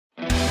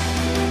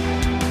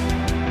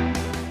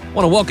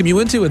Want to welcome you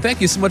into it.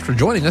 Thank you so much for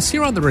joining us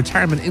here on the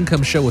Retirement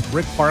Income Show with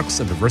Rick Parks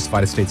of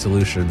Diversified Estate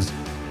Solutions.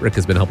 Rick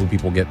has been helping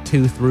people get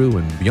to, through,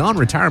 and beyond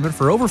retirement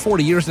for over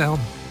 40 years now.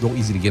 Real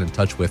easy to get in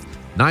touch with.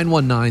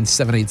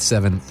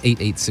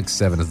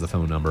 919-787-8867 is the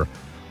phone number.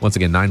 Once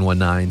again,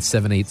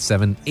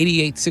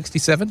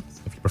 919-787-8867.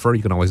 If you prefer,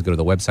 you can always go to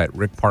the website,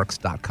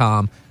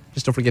 rickparks.com.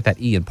 Just don't forget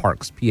that E in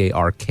Parks,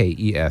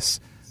 Parkes.com.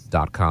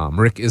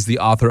 Rick is the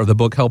author of the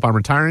book, Help I'm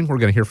Retiring. We're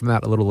going to hear from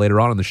that a little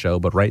later on in the show,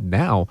 but right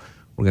now,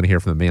 we're going to hear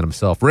from the man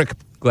himself. Rick,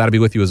 glad to be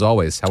with you as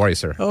always. How are you,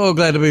 sir? Oh,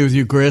 glad to be with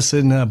you, Chris.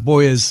 And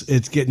boy,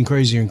 it's getting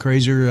crazier and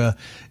crazier.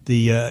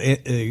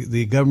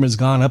 The government's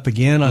gone up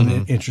again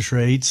on interest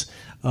rates,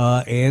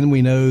 and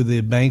we know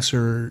the banks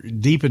are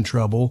deep in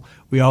trouble.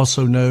 We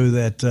also know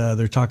that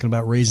they're talking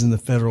about raising the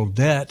federal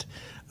debt,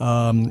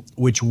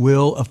 which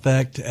will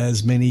affect,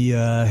 as many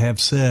have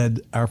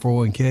said, our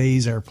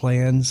 401ks, our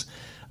plans.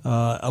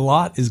 A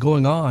lot is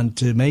going on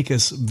to make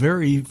us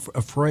very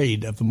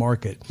afraid of the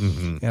market.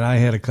 Mm-hmm. And I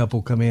had a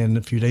couple come in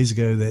a few days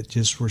ago that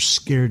just were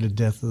scared to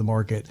death of the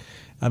market.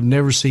 I've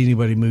never seen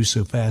anybody move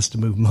so fast to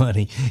move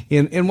money.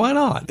 And why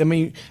not? I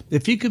mean,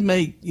 if you could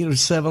make,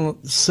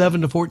 7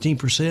 to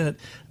 14%,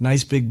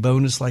 nice big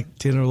bonus like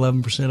 10 or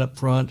 11% up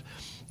front,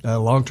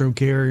 long-term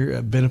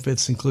care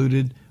benefits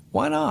included,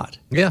 why not?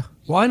 Yeah.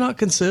 Why not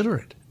consider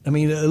it? I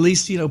mean, at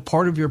least,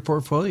 part of your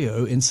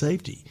portfolio in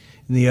safety.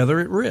 And the other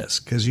at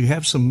risk, because you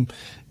have some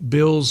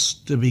bills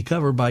to be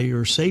covered by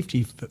your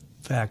safety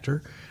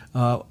factor.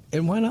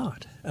 And why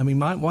not? I mean,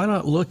 why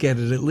not look at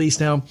it at least?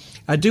 Now,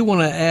 I do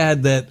want to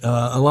add that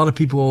a lot of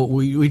people,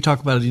 we talk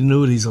about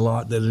annuities a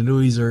lot, that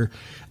annuities are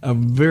a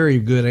very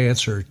good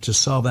answer to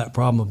solve that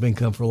problem of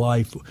income for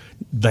life.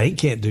 Bank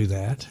can't do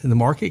that, and the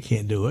market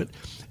can't do it.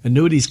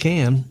 Annuities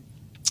can.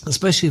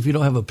 Especially if you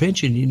don't have a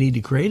pension, you need to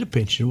create a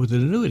pension with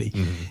an annuity.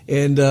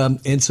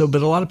 Mm-hmm.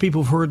 But a lot of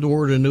people have heard the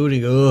word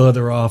annuity,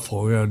 they're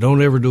awful.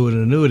 Don't ever do an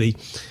annuity.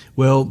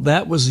 Well,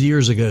 that was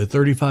years ago,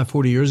 35,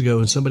 40 years ago,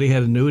 and somebody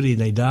had an annuity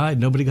and they died.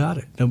 Nobody got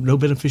it. No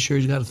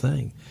beneficiaries got a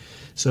thing.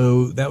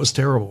 So that was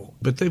terrible.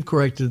 But they've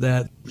corrected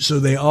that.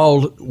 So they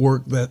all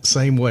work that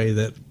same way,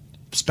 that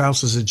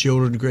spouses and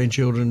children,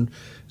 grandchildren,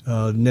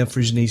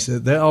 nephews,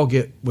 nieces, they all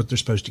get what they're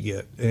supposed to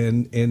get.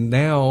 And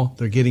now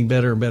they're getting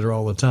better and better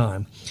all the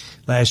time.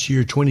 Last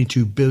year,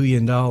 $22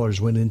 billion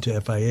went into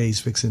FIAs,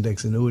 fixed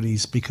index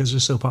annuities, because they're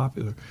so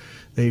popular.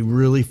 They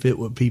really fit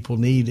what people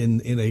need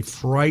in a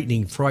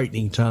frightening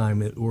time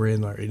that we're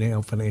in right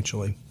now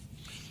financially.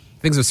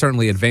 Things have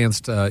certainly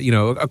advanced,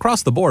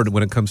 across the board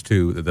when it comes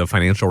to the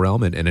financial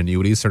realm, and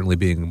annuities certainly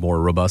being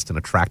more robust and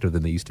attractive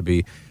than they used to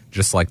be,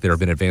 just like there have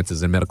been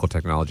advances in medical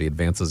technology,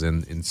 advances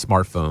in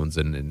smartphones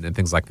and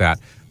things like that.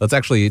 Let's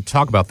actually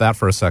talk about that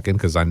for a second,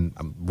 because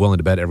I'm willing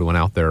to bet everyone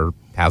out there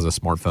has a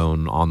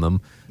smartphone on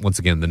them. Once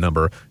again, the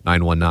number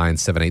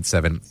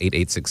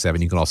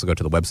 919-787-8867. You can also go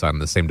to the website on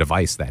the same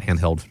device, that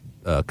handheld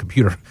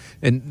computer.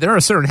 And there are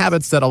certain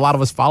habits that a lot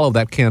of us follow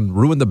that can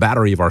ruin the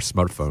battery of our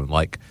smartphone,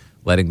 like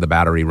letting the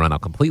battery run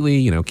out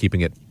completely,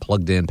 keeping it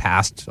plugged in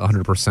past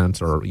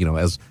 100% or,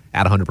 as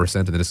at 100%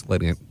 and then just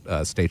letting it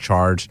stay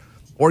charged,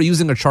 or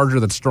using a charger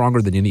that's stronger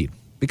than you need.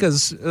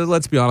 Because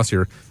let's be honest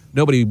here,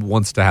 nobody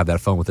wants to have that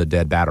phone with a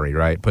dead battery,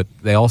 right? But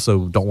they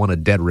also don't want a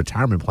dead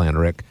retirement plan,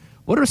 Rick.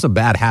 What are some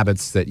bad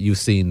habits that you've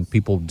seen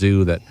people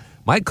do that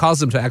might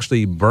cause them to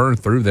actually burn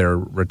through their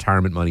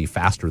retirement money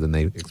faster than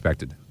they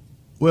expected?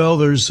 Well,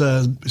 there's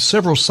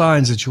several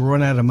signs that you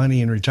run out of money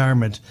in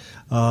retirement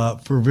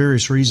for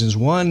various reasons.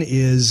 One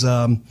is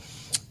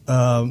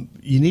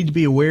you need to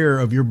be aware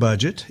of your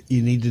budget.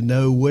 You need to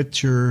know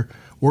what you're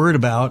worried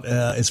about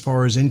as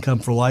far as income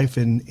for life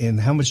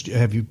and how much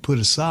have you put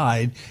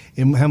aside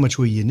and how much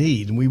will you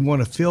need. And we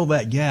want to fill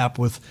that gap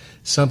with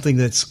something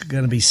that's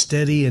going to be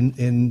steady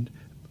and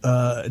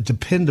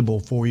dependable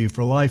for you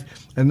for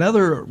life.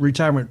 Another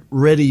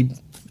retirement-ready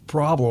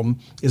problem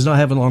is not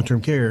having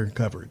long-term care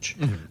coverage.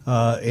 Mm-hmm.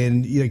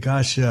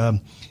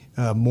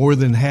 More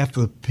than half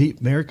of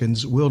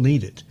Americans will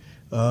need it.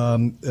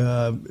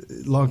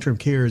 Long-term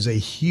care is a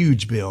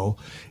huge bill,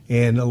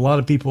 and a lot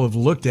of people have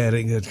looked at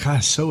it and it's kind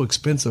of so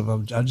expensive. I'll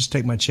just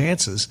take my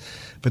chances,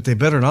 but they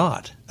better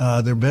not.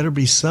 There better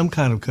be some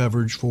kind of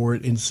coverage for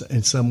it in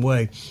some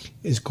way.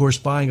 Of course,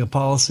 buying a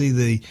policy,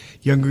 the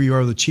younger you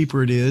are, the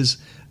cheaper it is.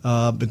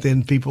 But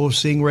then people are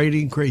seeing rate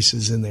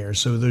increases in there.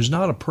 So there's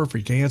not a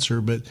perfect answer,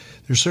 but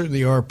there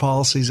certainly are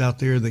policies out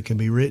there that can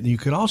be written. You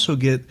can also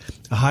get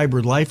a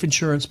hybrid life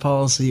insurance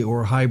policy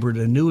or a hybrid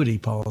annuity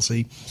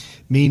policy,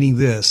 meaning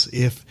this: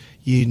 if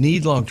you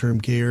need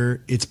long-term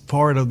care, it's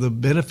part of the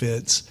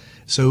benefits.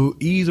 So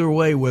either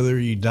way, whether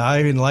you die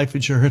in life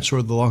insurance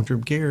or the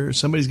long-term care,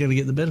 somebody's going to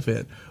get the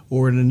benefit.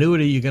 Or an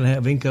annuity, you're going to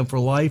have income for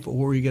life,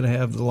 or you're going to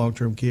have the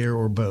long-term care,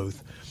 or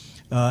both.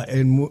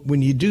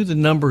 When you do the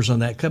numbers on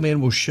that, come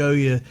in, we'll show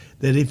you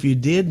that if you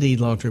did need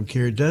long-term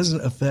care, it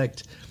doesn't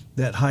affect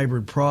that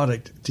hybrid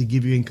product to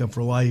give you income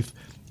for life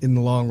in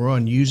the long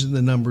run, using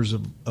the numbers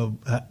of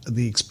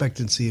the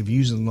expectancy of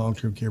using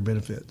long-term care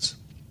benefits.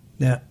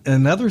 Now,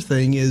 another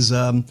thing is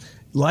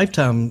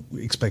lifetime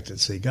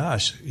expectancy.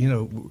 Gosh,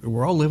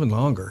 we're all living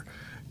longer.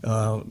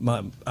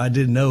 I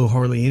didn't know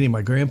hardly any of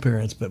my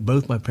grandparents, but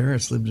both my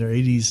parents lived in their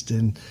 80s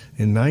and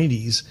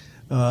 90s.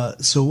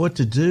 So what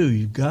to do?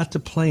 You've got to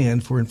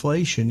plan for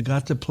inflation,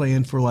 got to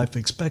plan for life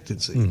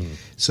expectancy. Mm-hmm.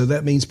 So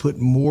that means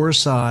putting more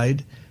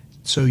aside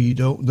so you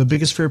don't. The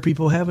biggest fear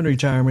people have in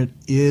retirement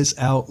is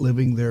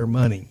outliving their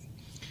money.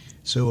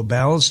 So a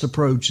balanced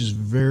approach is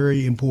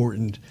very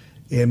important.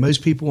 And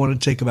most people want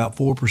to take about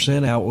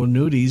 4% out. Well,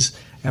 annuities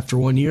after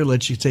 1 year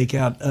lets you take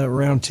out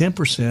around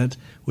 10%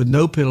 with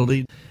no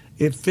penalty.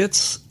 It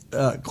fits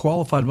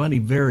qualified money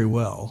very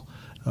well.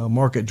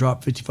 Market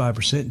dropped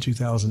 55% in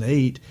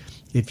 2008.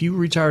 If you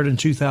retired in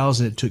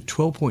 2000, it took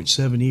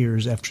 12.7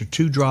 years after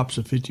 2 drops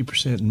of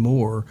 50% and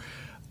more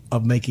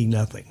of making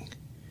nothing.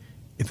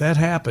 If that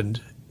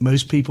happened,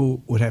 most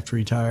people would have to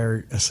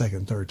retire a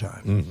second, third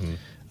time.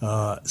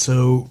 Mm-hmm.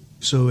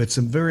 So it's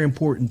very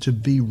important to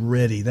be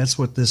ready. That's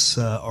what this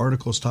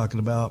article is talking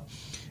about.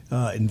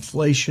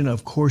 Inflation,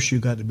 of course,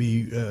 you've got to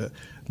be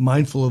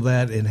mindful of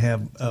that and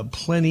have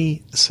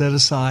plenty set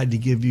aside to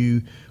give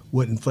you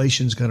what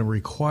inflation is going to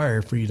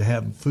require for you to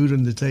have food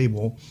on the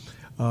table.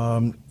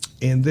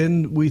 And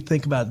then we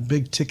think about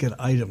big ticket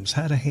items,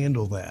 how to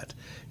handle that.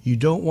 You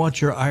don't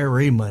want your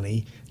IRA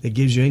money that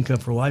gives you income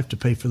for life to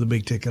pay for the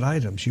big ticket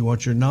items. You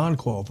want your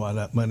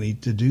non-qualified money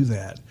to do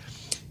that.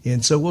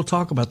 And so we'll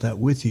talk about that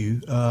with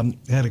you.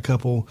 Had a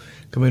couple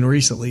come in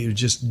recently who were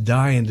just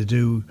dying to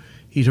do.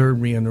 He'd heard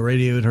me on the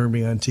radio, had heard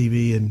me on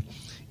TV,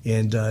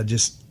 and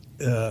just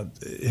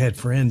had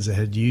friends that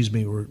had used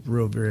me, were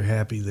real very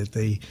happy that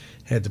they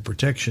had the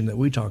protection that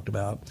we talked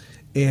about.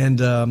 And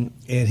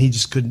he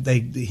just couldn't.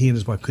 He and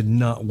his wife could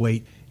not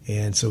wait.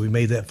 And so we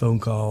made that phone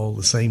call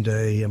the same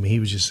day. I mean,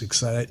 he was just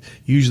excited.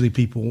 Usually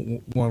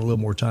people want a little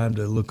more time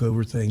to look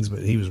over things, but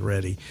he was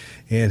ready.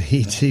 And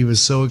he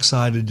was so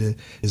excited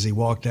as he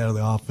walked out of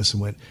the office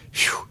and went,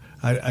 phew,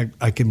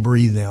 I can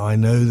breathe now. I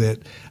know that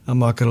I'm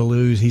not going to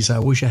lose. He said, I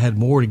wish I had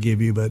more to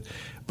give you, but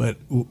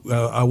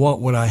I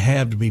want what I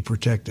have to be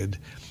protected.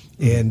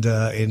 And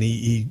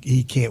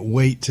he can't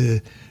wait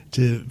to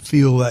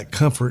feel that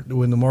comfort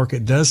when the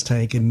market does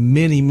tank. And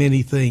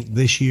many think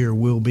this year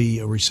will be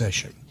a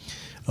recession.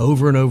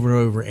 Over and over and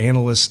over,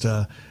 analysts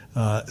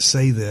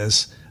say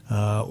this.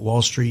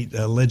 Wall Street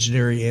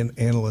legendary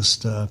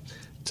analysts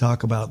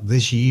talk about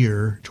this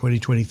year,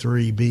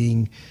 2023,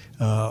 being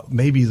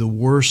maybe the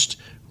worst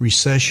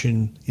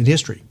recession in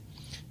history,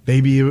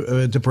 maybe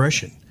a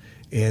depression,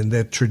 and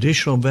that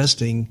traditional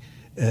investing,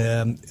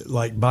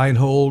 like buy and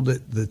hold,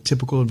 the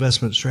typical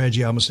investment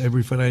strategy, almost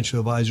every financial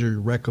advisor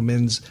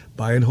recommends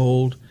buy and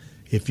hold.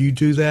 If you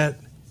do that,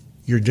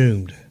 you're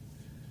doomed,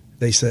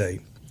 they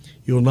say.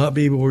 You'll not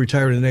be able to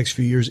retire in the next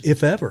few years,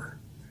 if ever.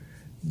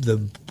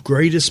 The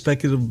greatest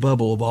speculative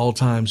bubble of all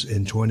times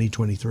in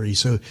 2023.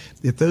 So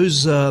if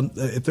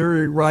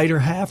they're right or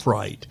half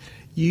right,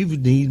 you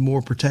need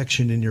more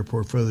protection in your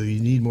portfolio. You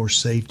need more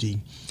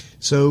safety.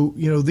 So,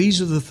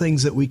 these are the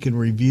things that we can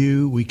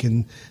review. We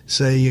can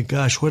say,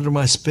 gosh, what are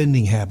my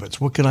spending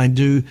habits? What can I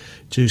do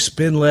to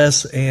spend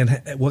less,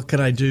 and what can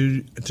I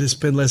do to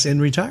spend less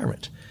in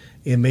retirement?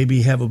 And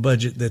maybe have a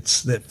budget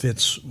that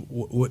fits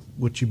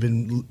what you've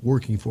been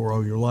working for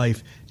all your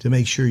life to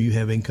make sure you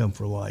have income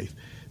for life.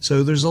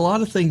 So there's a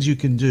lot of things you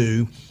can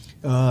do.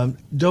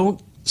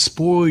 Don't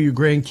spoil your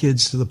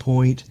grandkids to the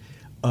point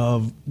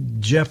of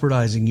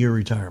jeopardizing your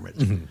retirement.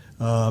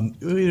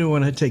 Mm-hmm. We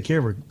want to take care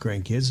of our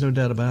grandkids, no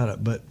doubt about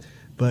it.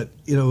 But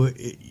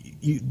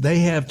they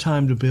have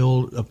time to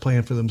build a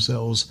plan for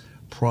themselves,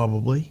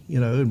 probably,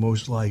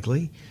 most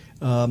likely.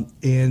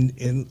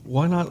 And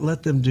why not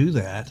let them do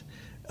that?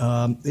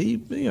 A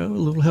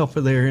little help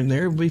there and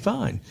there will be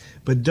fine.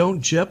 But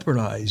don't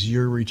jeopardize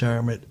your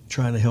retirement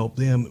trying to help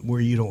them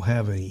where you don't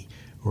have any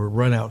or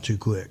run out too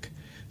quick.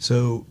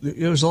 So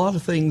there's a lot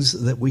of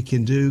things that we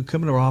can do.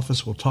 Come to our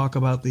office. We'll talk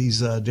about these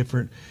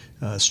different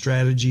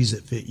strategies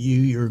that fit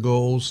you, your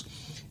goals,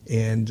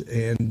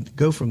 and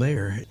go from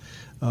there.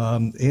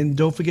 And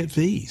don't forget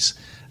fees.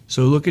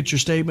 So look at your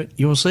statement.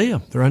 You won't see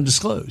them. They're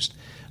undisclosed.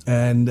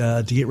 And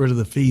to get rid of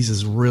the fees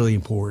is really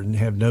important.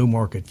 Have no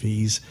market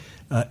fees.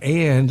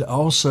 And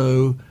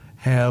also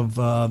have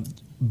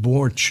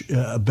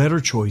better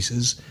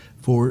choices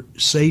for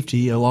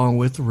safety along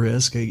with the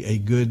risk, a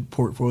good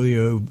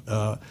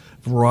portfolio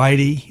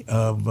variety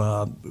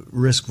of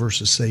risk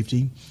versus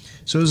safety.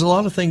 So there's a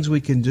lot of things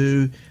we can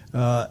do.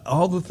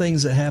 All the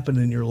things that happen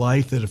in your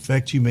life that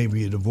affect you,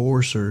 maybe a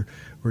divorce or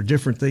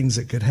different things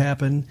that could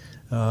happen,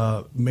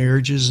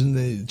 marriages and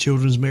the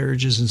children's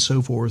marriages and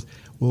so forth,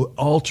 will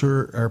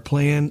alter our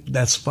plan.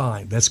 That's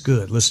fine. That's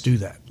good. Let's do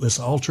that. Let's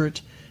alter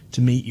it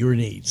to meet your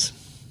needs.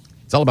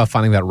 It's all about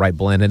finding that right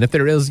blend. And if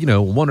there is,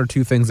 one or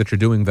two things that you're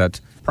doing that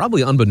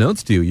probably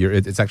unbeknownst to you,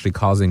 it's actually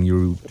causing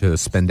you to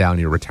spend down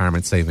your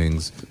retirement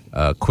savings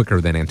quicker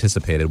than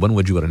anticipated, when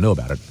would you want to know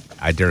about it?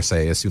 I dare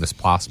say as soon as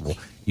possible,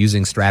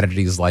 using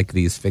strategies like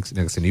these fixed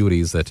index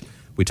annuities that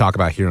we talk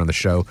about here on the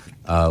show,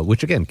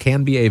 which again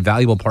can be a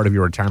valuable part of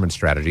your retirement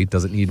strategy. It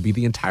doesn't need to be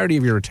the entirety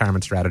of your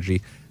retirement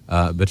strategy,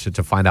 but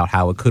to find out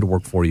how it could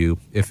work for you,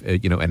 if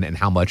and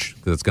how much,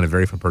 because it's going to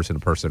vary from person to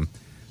person.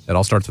 It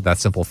all starts with that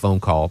simple phone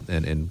call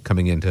and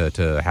coming in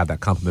to have that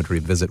complimentary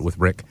visit with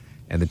Rick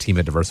and the team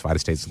at Diversified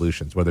Estate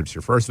Solutions. Whether it's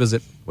your first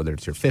visit, whether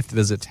it's your fifth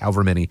visit,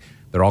 however many,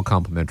 they're all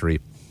complimentary.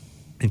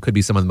 It could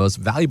be some of the most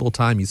valuable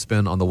time you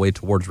spend on the way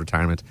towards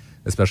retirement,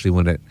 especially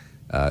when it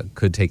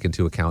could take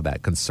into account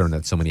that concern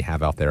that so many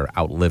have out there,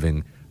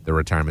 outliving their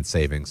retirement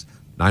savings.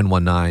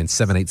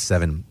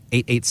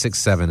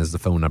 919-787-8867 is the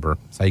phone number.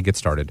 That's how you get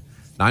started.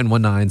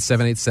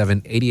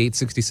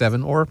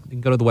 919-787-8867, or you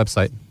can go to the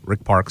website,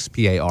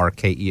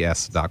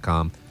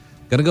 rickparks.com.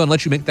 Going to go and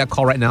let you make that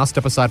call right now.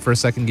 Step aside for a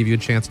second, give you a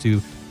chance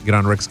to get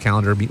on Rick's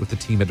calendar, meet with the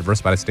team at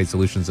Diversified Estate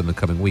Solutions in the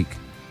coming week.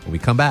 When we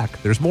come back,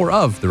 there's more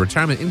of the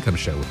Retirement Income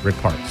Show with Rick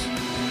Parks.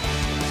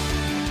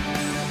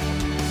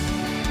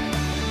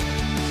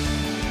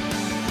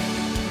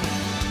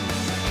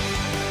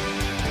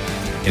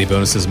 Any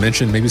bonuses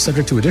mentioned may be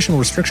subject to additional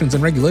restrictions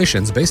and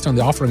regulations based on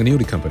the offering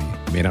annuity company.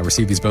 You may not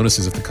receive these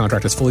bonuses if the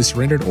contract is fully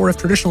surrendered or if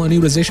traditional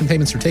annuitization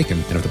payments are taken.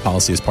 And if the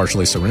policy is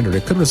partially surrendered,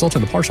 it could result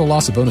in the partial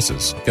loss of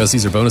bonuses. Because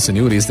these are bonus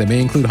annuities, they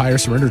may include higher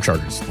surrender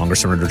charges, longer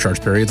surrender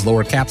charge periods,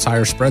 lower caps,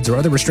 higher spreads, or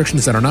other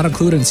restrictions that are not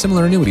included in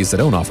similar annuities that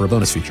don't offer a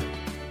bonus feature.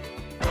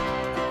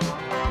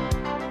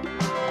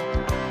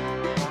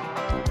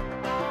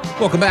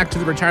 Welcome back to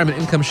the Retirement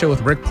Income Show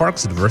with Rick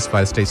Parks of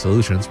Diversified Estate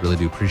Solutions. Really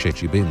do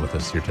appreciate you being with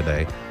us here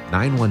today.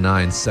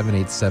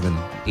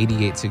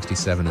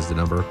 919-787-8867 is the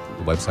number.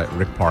 The website,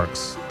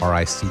 rickparks,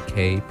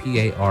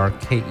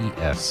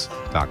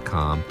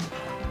 rickparkes.com.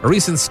 A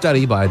recent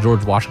study by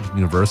George Washington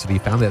University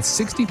found that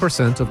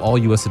 60% of all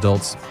U.S.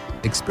 adults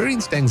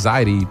experienced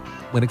anxiety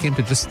when it came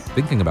to just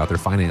thinking about their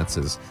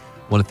finances.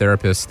 One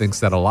therapist thinks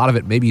that a lot of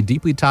it may be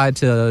deeply tied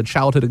to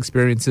childhood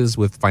experiences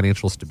with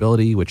financial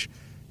stability, which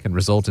can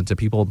result into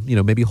people,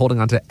 maybe holding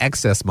on to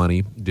excess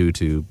money due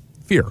to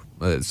fear.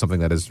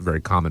 Something that is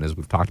very common, as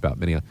we've talked about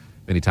many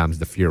times,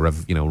 the fear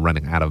of,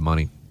 running out of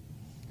money.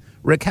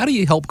 Rick, how do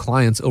you help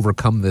clients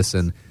overcome this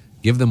and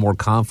give them more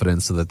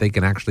confidence so that they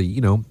can actually,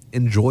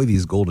 enjoy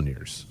these golden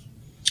years?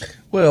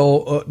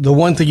 Well, the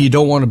one thing you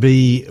don't want to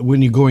be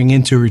when you're going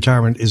into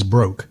retirement is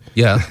broke.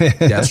 Yeah,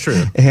 that's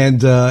true.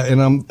 and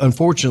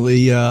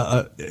unfortunately,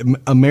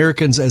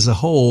 Americans as a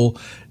whole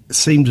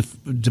seem to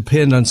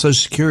depend on Social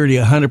Security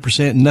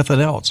 100% and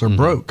nothing else, or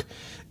broke.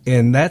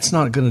 And that's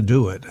not going to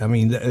do it. I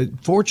mean,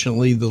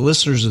 fortunately, the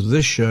listeners of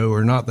this show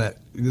are not that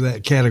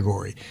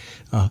category.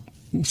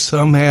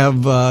 Some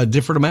have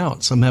different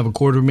amounts. Some have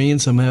 $250,000,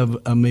 some have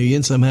 $1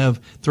 million, some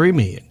have $3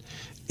 million.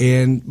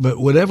 But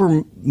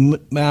whatever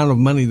amount of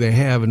money they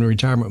have in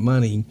retirement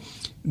money,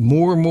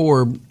 more and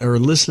more are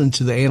listening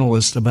to the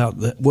analysts about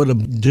what a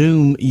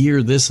doom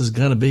year this is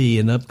going to be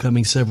in the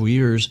upcoming several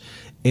years,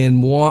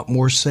 and want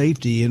more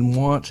safety and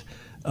want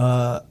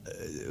to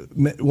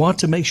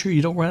make sure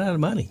you don't run out of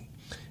money.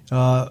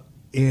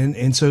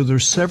 And so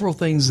there's several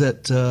things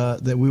that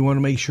we want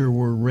to make sure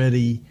we're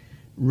ready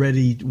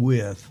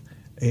with.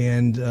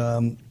 And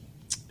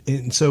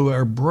so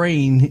our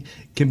brain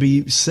can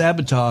be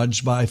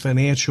sabotaged by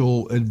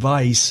financial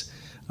advice,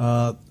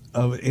 and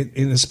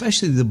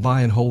especially the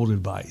buy and hold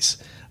advice.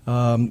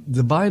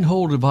 The buy and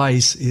hold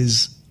advice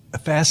is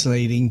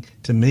fascinating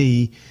to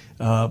me,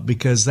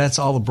 because that's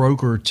all the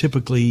broker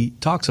typically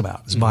talks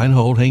about is buy and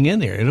hold, hang in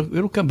there.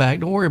 It'll come back.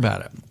 Don't worry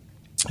about it.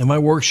 In my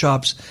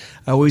workshops,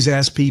 I always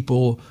ask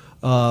people,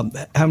 how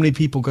many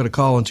people got a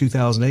call in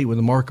 2008 when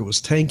the market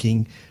was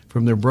tanking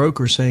from their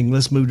broker saying,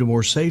 let's move to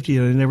more safety,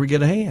 and they never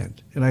get a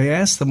hand. And I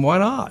asked them, why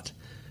not?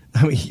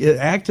 I mean,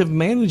 active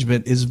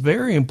management is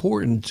very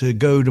important to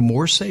go to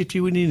more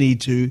safety when you need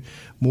to,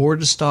 more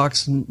to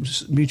stocks and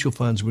mutual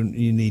funds when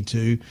you need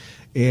to,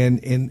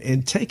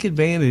 and take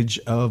advantage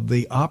of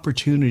the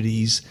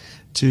opportunities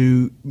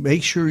to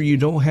make sure you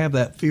don't have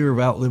that fear of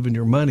outliving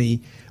your money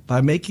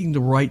by making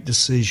the right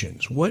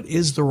decisions. What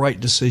is the right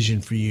decision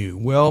for you?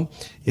 Well,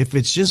 if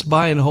it's just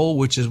buy and hold,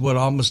 which is what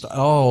almost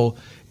all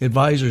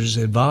advisors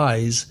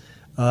advise,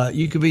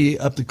 you could be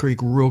up the creek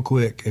real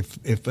quick.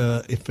 If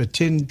a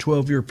 10,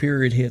 12-year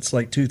period hits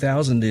like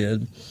 2000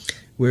 did,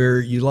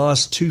 where you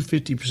lost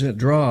 50%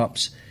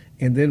 drops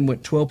and then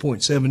went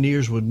 12.7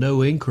 years with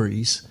no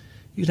increase,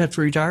 you'd have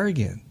to retire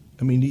again.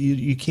 I mean,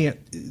 you can't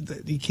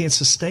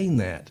sustain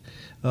that.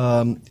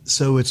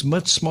 So it's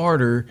much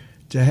smarter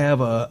to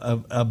have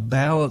a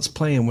balanced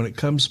plan. When it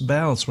comes to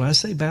balance, when I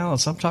say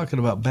balance, I'm talking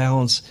about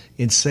balance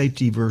in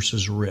safety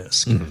versus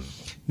risk. Mm-hmm.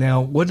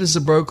 Now, what does the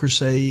broker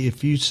say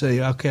if you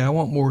say, okay, I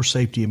want more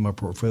safety in my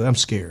portfolio? I'm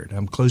scared.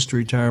 I'm close to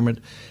retirement,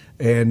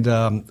 and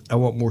I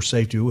want more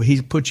safety. Well,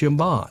 he puts you in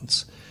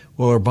bonds.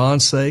 Well, are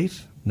bonds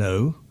safe?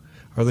 No.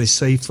 Are they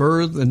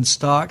safer than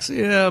stocks?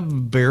 Yeah,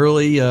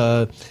 barely.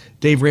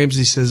 Dave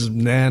Ramsey says,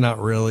 nah, not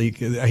really.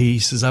 He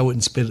says, I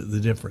wouldn't split the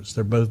difference.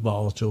 They're both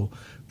volatile,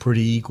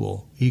 pretty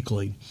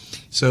equally.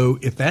 So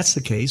if that's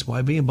the case,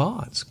 why be in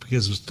bonds?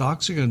 Because the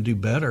stocks are going to do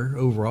better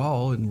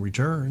overall in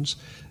returns.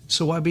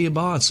 So why be in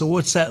bonds? So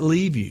what's that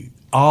leave you?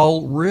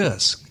 All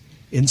risk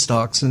in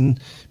stocks and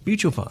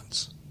mutual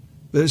funds.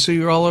 So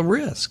you're all at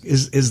risk.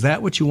 Is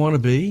that what you want to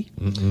be?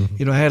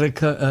 Mm-hmm. I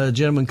had a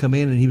gentleman come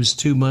in, and he was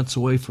 2 months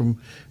away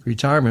from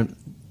retirement,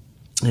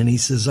 And he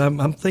says, I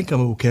think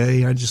I'm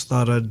okay. I just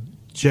thought I'd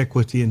check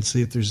with you and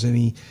see if there's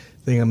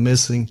anything I'm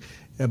missing,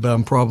 but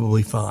I'm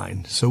probably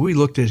fine. So we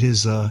looked at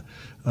his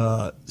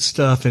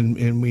stuff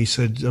and we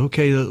said,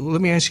 okay,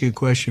 let me ask you a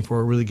question before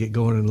I really get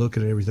going and look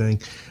at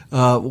everything.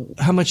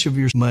 How much of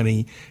your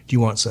money do you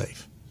want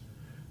safe?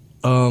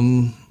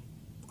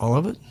 All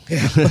of it?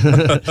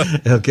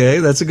 Yeah. Okay,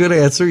 that's a good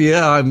answer.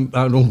 Yeah,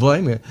 I don't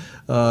blame you.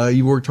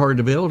 You worked hard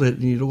to build it,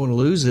 and you don't want to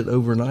lose it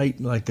overnight,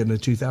 like in the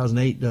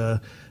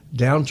 2008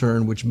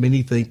 downturn, which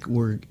many think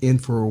we're in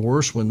for a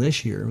worse one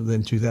this year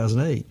than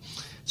 2008.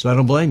 So I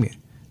don't blame you.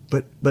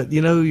 But you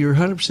know, you're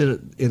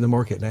 100% in the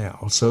market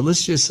now. So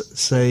let's just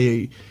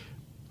say,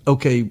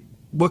 okay,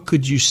 what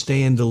could you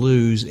stand to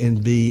lose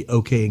and be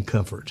okay in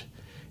comfort?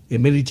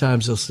 And many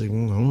times they'll say,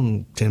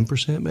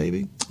 10%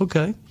 maybe.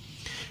 Okay.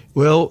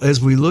 Well, as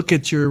we look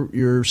at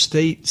your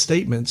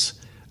statements,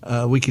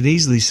 we can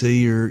easily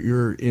see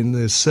you're in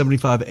the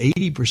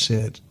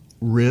 75-80%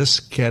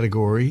 risk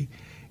category,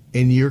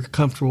 and you're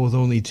comfortable with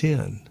only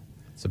 10.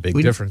 It's a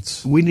big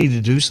difference. We need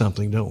to do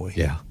something, don't we?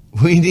 Yeah.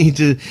 We need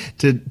to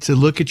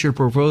look at your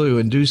portfolio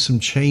and do some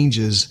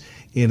changes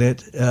in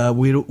it.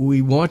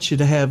 We want you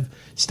to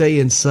stay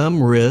in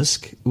some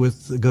risk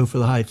go for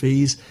the high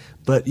fees,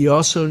 but you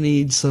also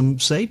need some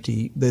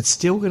safety that's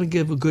still going to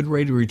give a good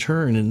rate of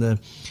return in the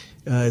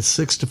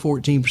 6 to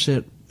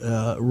 14%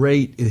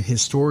 rate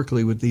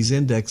historically with these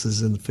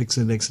indexes and the fixed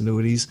index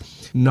annuities.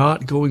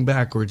 Not going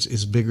backwards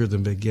is bigger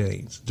than big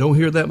gains. Don't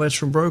hear that much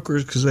from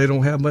brokers because they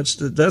don't have much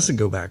that doesn't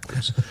go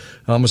backwards.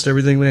 Almost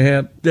everything they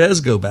have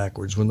does go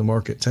backwards when the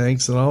market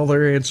tanks, and all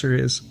their answer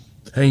is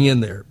hang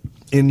in there.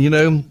 And you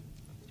know,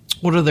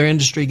 what other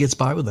industry gets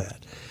by with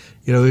that?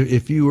 You know,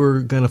 if you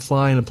were going to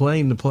fly in a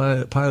plane,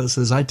 the pilot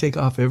says, I take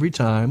off every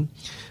time.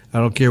 I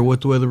don't care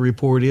what the weather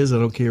report is. I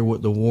don't care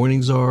what the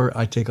warnings are.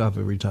 I take off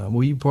every time.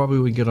 Well, you probably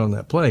would get on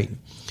that plane.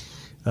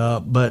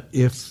 But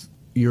if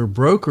your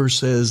broker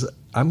says,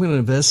 I'm going to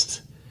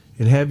invest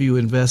and have you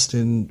invest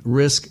in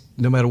risk,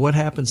 no matter what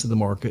happens in the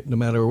market, no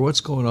matter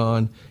what's going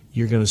on,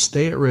 you're going to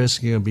stay at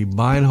risk. You're going to be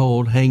buy and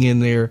hold, hang in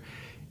there.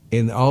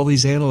 And all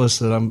these analysts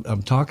that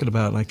I'm talking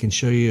about, and I can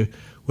show you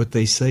what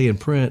they say in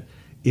print,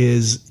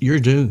 is you're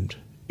doomed.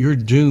 You're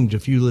doomed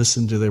if you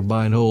listen to their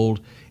buy and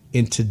hold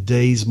in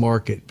today's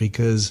market,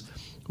 because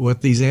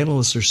what these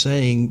analysts are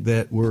saying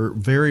that we're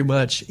very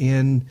much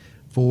in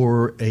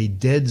for a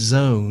dead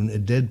zone, a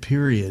dead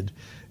period,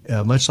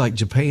 much like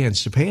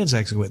Japan's. Japan's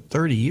actually went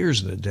 30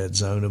 years in a dead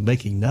zone of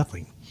making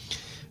nothing.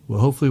 Well,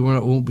 hopefully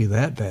it won't be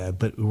that bad,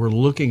 but we're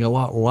looking a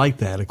lot like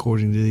that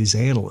according to these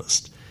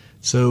analysts.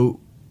 So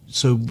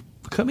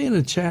come in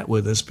and chat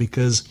with us,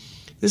 because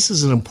this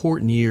is an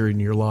important year in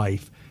your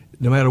life.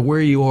 No matter where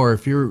you are,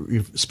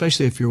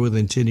 especially if you're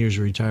within 10 years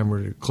of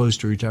retirement or close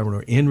to retirement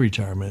or in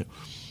retirement,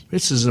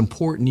 this is an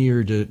important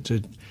year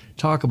to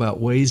talk about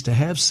ways to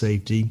have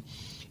safety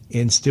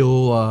and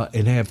still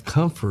and have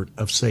comfort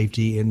of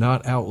safety and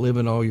not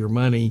outliving all your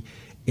money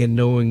and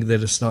knowing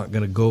that it's not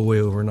going to go away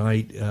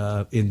overnight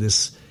in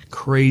this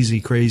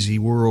crazy, crazy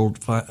world,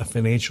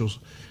 financial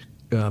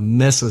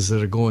messes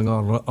that are going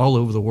on all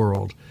over the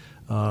world.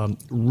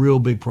 Real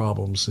big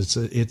problems.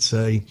 It's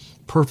a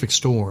perfect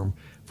storm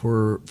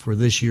for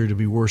this year to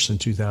be worse than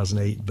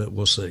 2008, but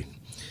we'll see.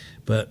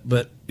 But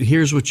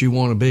here's what you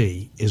want to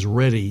be, is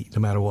ready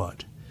no matter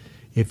what.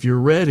 If you're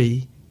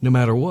ready no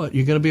matter what,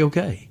 you're going to be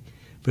okay.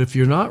 But if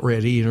you're not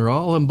ready and you're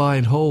all in buy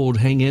and hold,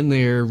 hang in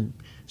there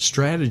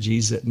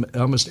strategies that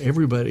almost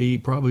everybody,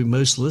 probably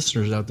most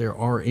listeners out there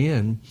are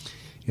in,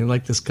 and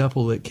like this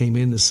couple that came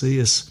in to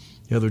see us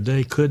the other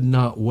day could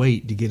not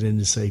wait to get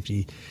into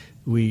safety.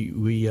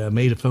 We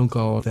made a phone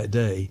call that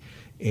day,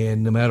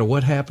 and no matter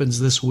what happens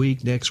this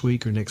week, next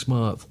week, or next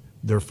month,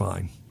 they're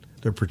fine.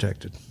 They're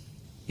protected.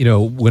 You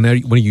know, when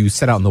you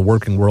set out in the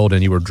working world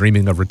and you were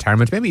dreaming of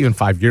retirement, maybe even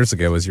 5 years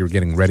ago as you were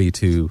getting ready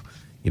to,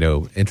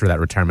 enter that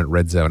retirement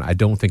red zone, I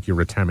don't think your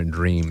retirement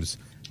dreams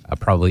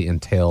probably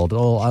entailed,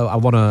 I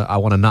want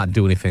to not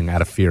do anything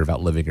out of fear of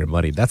outliving your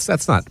money. That's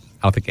not, I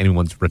don't think,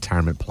 anyone's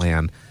retirement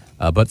plan.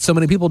 But so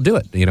many people do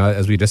it. You know,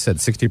 as we just said,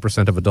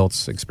 60% of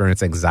adults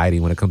experience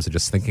anxiety when it comes to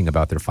just thinking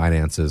about their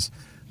finances.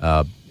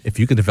 If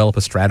you can develop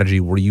a strategy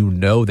where you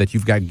know that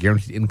you've got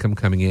guaranteed income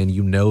coming in,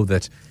 you know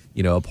that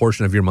a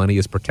portion of your money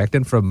is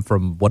protected from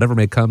whatever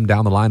may come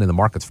down the line in the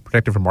markets,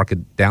 protected from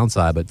market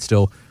downside, but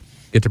still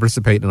get to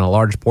participate in a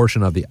large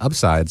portion of the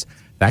upsides,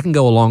 that can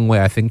go a long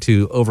way, I think,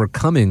 to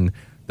overcoming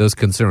those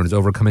concerns,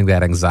 overcoming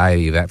that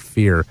anxiety, that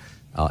fear,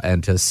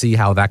 and to see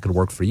how that could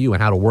work for you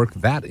and how to work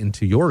that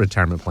into your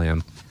retirement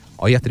plan.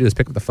 All you have to do is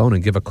pick up the phone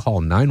and give a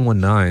call,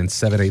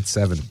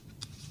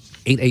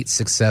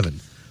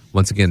 919-787-8867.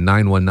 Once again,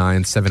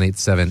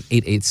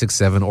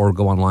 919-787-8867, or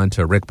go online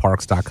to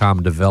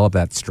rickparks.com, develop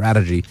that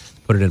strategy,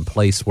 put it in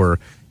place where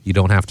you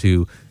don't have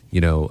to,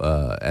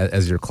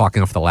 as you're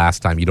clocking off the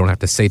last time, you don't have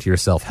to say to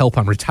yourself, help,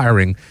 I'm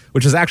retiring,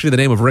 which is actually the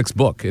name of Rick's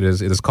book. It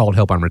is called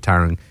Help, I'm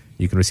Retiring.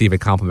 You can receive a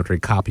complimentary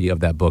copy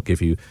of that book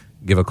if you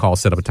give a call,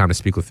 set up a time to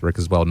speak with Rick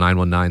as well,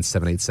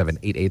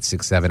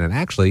 919-787-8867. And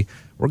actually,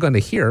 we're going to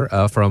hear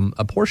from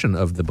a portion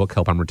of the book,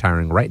 Help I'm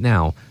Retiring, right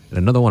now, and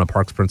another one of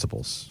Parks'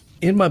 principles.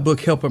 In my book,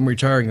 Help I'm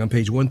Retiring, on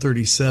page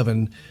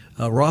 137,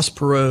 Ross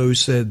Perot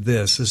said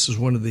this. This is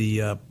one of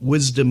the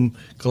wisdom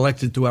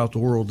collected throughout the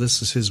world.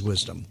 This is his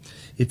wisdom.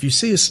 If you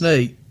see a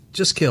snake,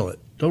 just kill it.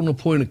 Don't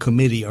appoint a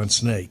committee on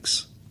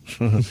snakes.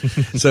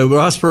 So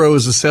Ross Perot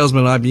was a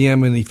salesman at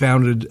IBM, and he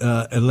founded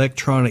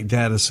Electronic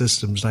Data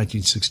Systems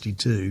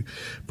 1962.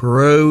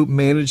 Perot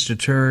managed to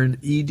turn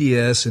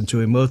EDS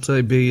into a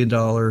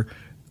multi-billion-dollar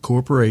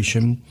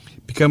corporation,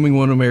 becoming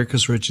one of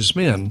America's richest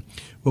men.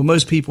 Well,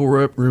 most people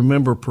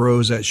remember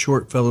Perot as that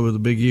short fellow with the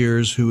big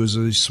ears who was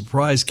a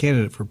surprise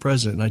candidate for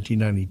president in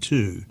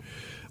 1992.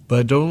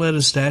 But don't let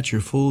his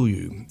stature fool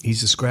you.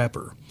 He's a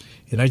scrapper.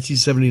 In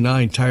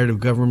 1979, tired of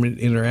government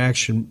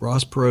interaction,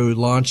 Ross Perot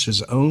launched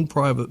his own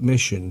private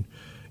mission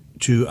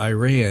to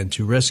Iran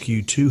to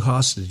rescue 2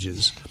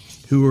 hostages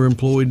who were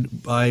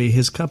employed by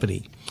his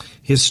company.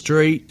 His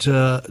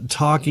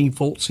straight-talking,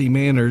 folksy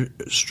manner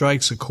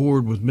strikes a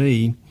chord with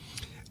me.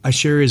 I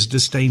share his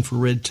disdain for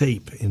red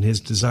tape and his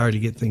desire to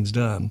get things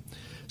done.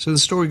 So the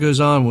story goes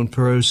on when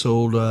Perot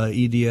sold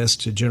EDS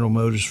to General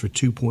Motors for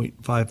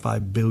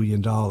 $2.55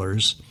 billion.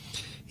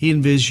 He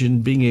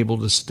envisioned being able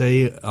to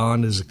stay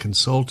on as a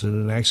consultant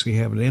and actually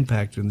have an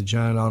impact in the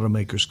giant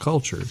automaker's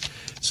culture,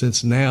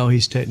 since now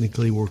he's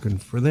technically working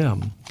for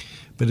them.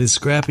 But his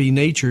scrappy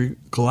nature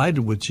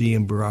collided with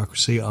GM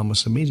bureaucracy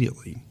almost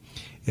immediately.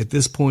 At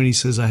this point, he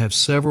says, I have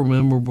several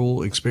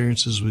memorable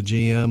experiences with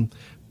GM,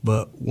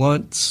 but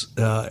once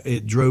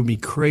it drove me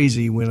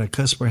crazy when a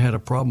customer had a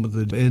problem with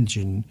the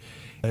engine,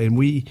 and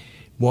we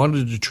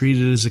wanted to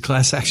treat it as a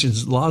class action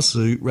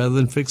lawsuit rather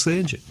than fix the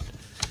engine.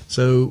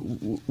 So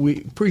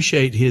we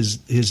appreciate his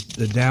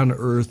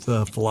down-to-earth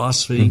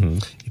philosophy. Mm-hmm.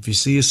 If you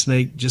see a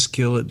snake, just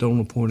kill it. Don't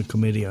appoint a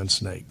committee on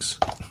snakes.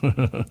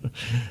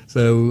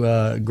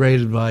 So great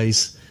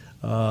advice.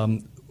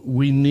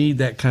 We need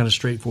that kind of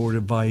straightforward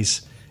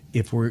advice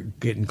if we're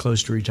getting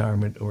close to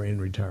retirement or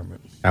in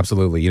retirement.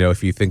 Absolutely.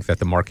 If you think that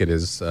the market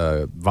is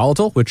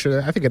volatile, which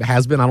I think it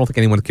has been, I don't think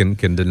anyone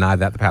can deny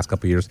that the past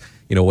couple of years,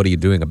 what are you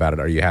doing about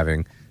it? Are you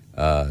having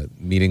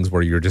meetings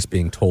where you're just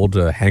being told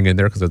to hang in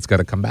there because it's got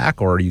to come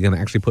back, or are you going to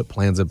actually put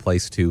plans in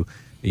place to,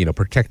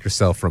 protect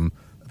yourself from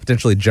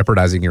potentially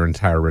jeopardizing your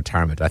entire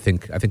retirement? I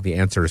think the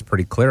answer is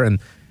pretty clear, and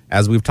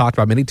as we've talked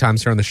about many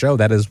times here on the show,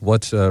 that is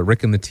what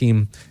Rick and the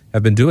team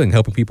have been doing,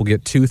 helping people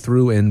get to,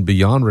 through, and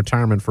beyond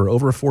retirement for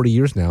over 40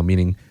 years now,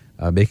 meaning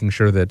making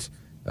sure that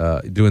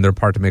doing their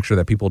part to make sure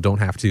that people don't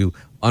have to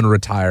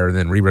unretire and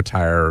then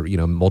re-retire,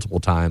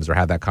 multiple times, or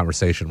have that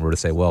conversation where to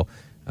say, well,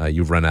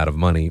 you've run out of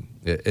money.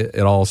 It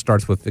all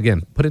starts with,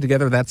 again, putting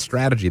together that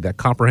strategy, that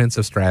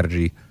comprehensive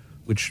strategy,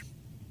 which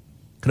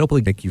can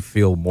hopefully make you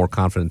feel more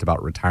confident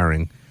about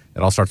retiring.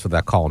 It all starts with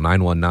that call,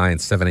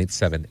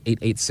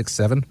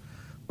 919-787-8867.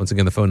 Once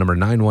again, the phone number,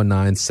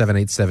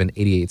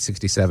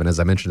 919-787-8867.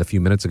 As I mentioned a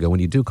few minutes ago, when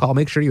you do call,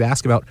 make sure you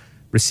ask about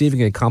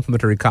receiving a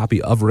complimentary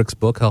copy of Rick's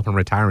book, Help I'm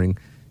Retiring,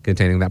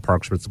 containing that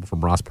Parks principle from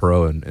Ross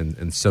Perot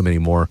and so many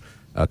more.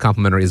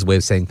 Complimentary is a way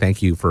of saying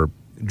thank you for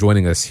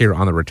joining us here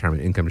on the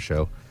Retirement Income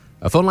Show.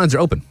 Phone lines are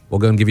open. We'll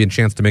go and give you a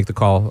chance to make the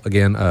call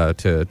again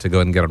to go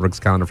ahead and get on Rick's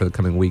calendar for the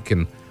coming week.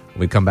 And when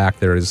we come back,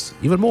 there is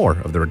even more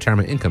of the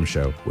Retirement Income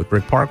Show with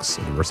Rick Parks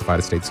and Diversified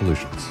Estate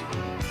Solutions.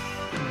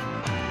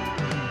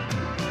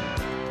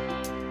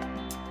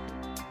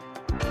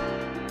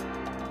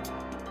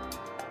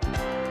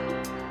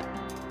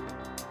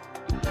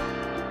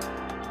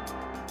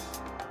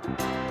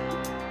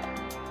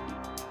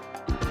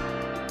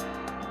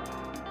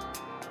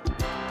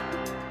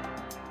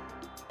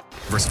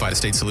 Diversified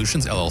Estate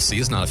Solutions, LLC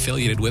is not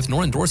affiliated with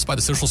nor endorsed by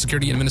the Social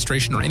Security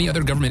Administration or any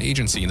other government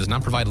agency and does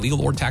not provide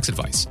legal or tax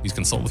advice. Please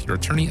consult with your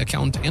attorney,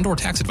 accountant, and or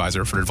tax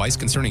advisor for advice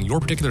concerning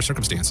your particular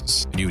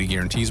circumstances. Annuity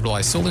guarantees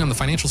rely solely on the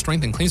financial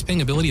strength and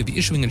claims-paying ability of the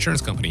issuing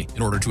insurance company.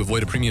 In order to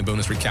avoid a premium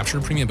bonus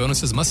recapture, premium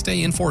bonuses must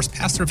stay in force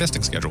past their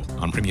vesting schedule.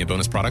 Non-premium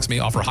bonus products may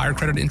offer higher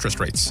credit interest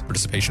rates,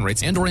 participation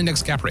rates, and or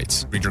index cap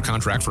rates. Read your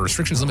contract for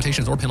restrictions,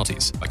 limitations, or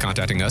penalties. By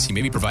contacting us, you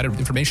may be provided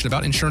information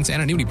about insurance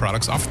and annuity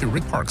products offered through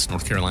Rick Parks,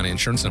 North Carolina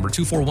Insurance number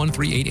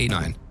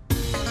 2413889.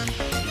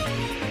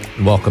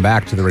 Welcome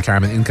back to the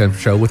Retirement Income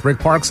Show with Rick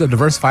Parks of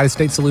Diversified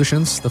Estate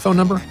Solutions. The phone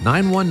number,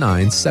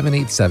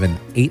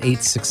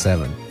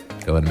 919-787-8867.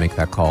 Go ahead and make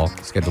that call.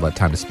 Schedule that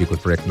time to speak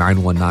with Rick,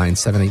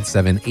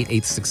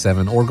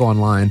 919-787-8867, or go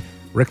online,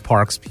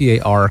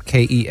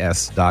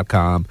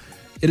 rickparks.com.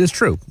 It is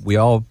true. We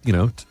all,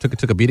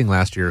 took a beating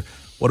last year.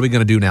 What are we going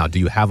to do now? Do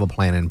you have a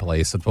plan in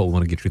place? That's what we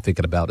want to get you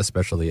thinking about,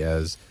 especially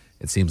as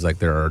it seems like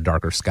there are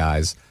darker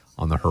skies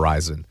on the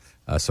horizon.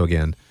 So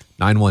again,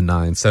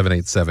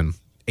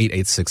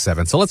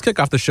 919-787-8867. So let's kick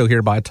off the show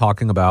here by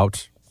talking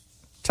about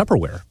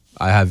Tupperware.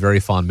 I have very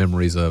fond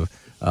memories of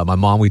my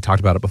mom. We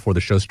talked about it before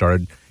the show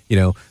started.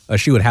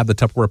 She would have the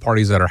Tupperware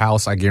parties at her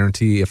house. I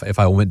guarantee if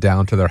I went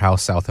down to their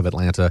house south of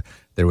Atlanta,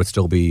 there would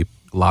still be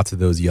lots of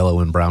those yellow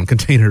and brown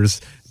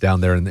containers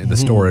down there in the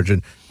storage.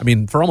 And I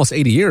mean, for almost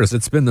 80 years,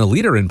 it's been the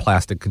leader in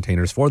plastic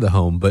containers for the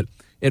home, but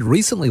it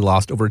recently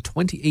lost over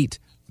 $28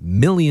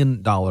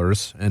 million.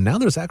 And now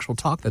there's actual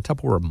talk that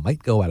Tupperware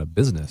might go out of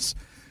business.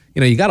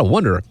 You got to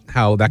wonder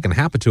how that can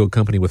happen to a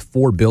company with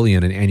 $4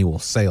 billion in annual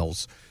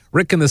sales.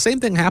 Rick, can the same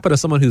thing happen to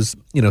someone who's,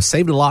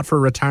 saved a lot for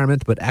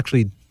retirement, but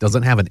actually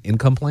doesn't have an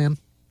income plan?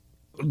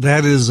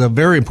 That is a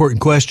very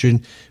important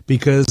question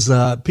because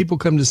people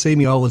come to see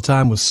me all the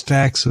time with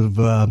stacks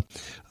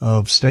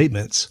of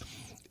statements,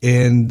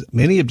 and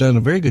many have done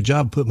a very good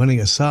job putting money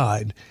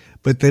aside,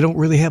 but they don't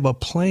really have a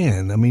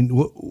plan. I mean,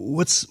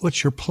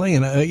 what's your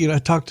plan? I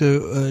talked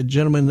to a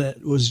gentleman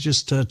that was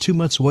just 2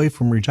 months away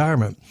from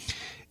retirement,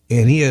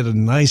 and he had a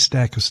nice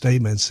stack of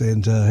statements,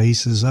 and he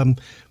says, "I'm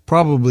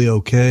probably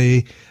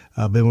okay.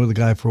 I've been with the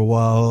guy for a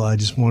while. I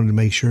just wanted to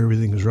make sure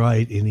everything was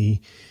right."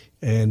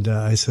 And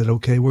I said,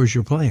 "Okay, where's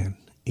your plan?"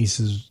 He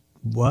says,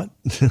 "What?"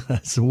 I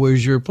said,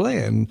 "Where's your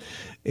plan?"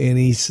 And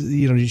he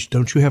said,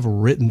 "Don't you have a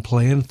written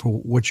plan for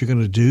what you're going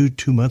to do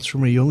 2 months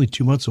from now? You're only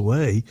 2 months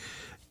away."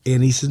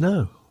 And he said,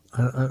 "No,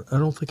 I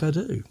don't think I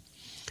do."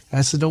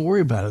 I said, "Don't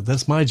worry about it.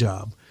 That's my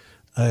job."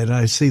 And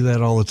I see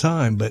that all the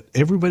time. But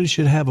everybody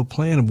should have a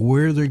plan of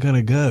where they're going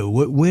to go.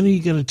 When are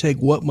you going to take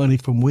what money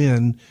from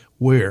when,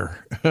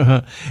 where?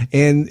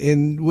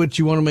 and what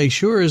you want to make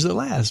sure is it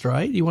lasts,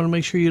 right? You want to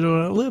make sure you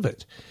don't outlive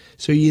it.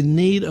 So you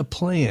need a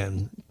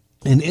plan.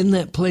 And in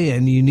that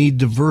plan, you need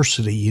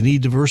diversity. You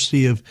need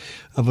diversity of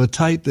a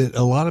type that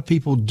a lot of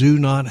people do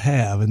not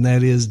have, and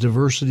that is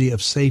diversity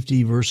of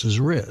safety versus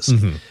risk.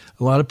 Mm-hmm.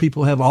 A lot of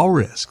people have all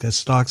risk. That's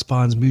stocks,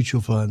 bonds,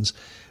 mutual funds.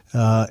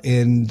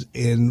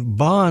 And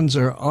bonds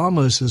are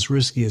almost as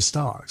risky as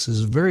stocks.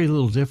 There's very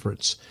little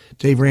difference.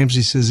 Dave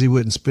Ramsey says he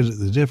wouldn't spit at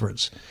the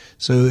difference.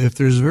 So if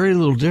there's very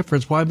little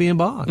difference, why be in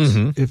bonds?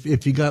 Mm-hmm.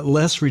 If you got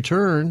less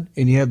return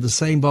and you have the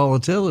same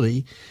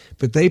volatility,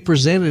 but they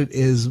present it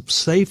as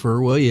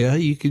safer, well, yeah,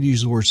 you could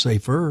use the word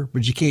safer,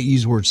 but you can't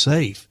use the word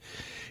safe.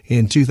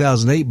 In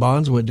 2008,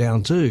 bonds went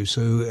down too.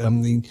 So, I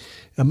mean,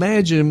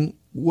 imagine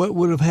what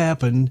would have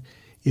happened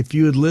if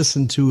you had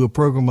listened to a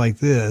program like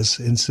this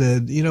and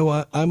said,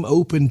 I'm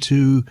open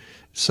to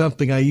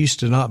something I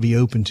used to not be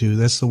open to.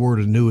 That's the word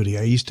annuity.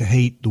 I used to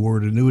hate the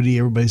word annuity.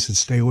 Everybody said,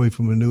 stay away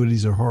from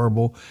annuities. They're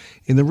horrible.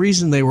 And the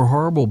reason they were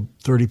horrible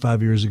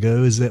 35 years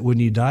ago is that when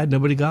you died, no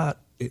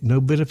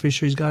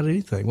beneficiaries got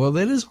anything. Well,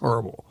 that is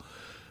horrible.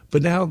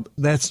 But now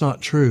that's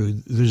not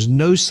true. There's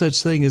no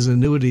such thing as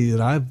annuity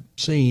that I've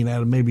seen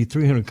out of maybe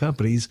 300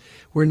 companies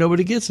where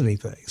nobody gets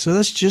anything. So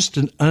that's just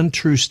an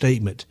untrue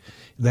statement.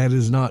 That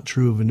is not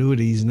true of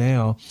annuities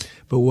now.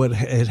 But what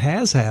it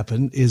has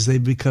happened is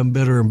they've become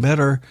better and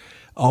better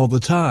all the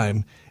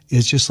time.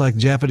 It's just like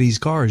Japanese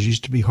cars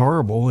used to be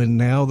horrible, and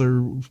now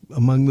they're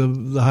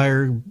among the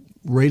higher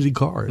rated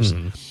cars.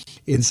 Mm-hmm.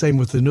 And same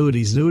with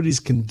annuities. Annuities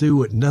can do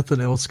what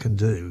nothing else can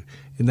do,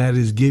 and that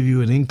is give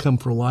you an income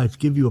for life,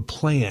 give you a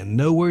plan.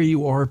 Know where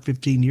you are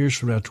 15 years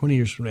from now, 20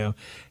 years from now.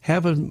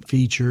 Have a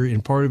feature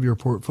in part of your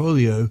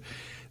portfolio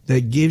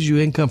that gives you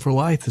income for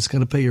life that's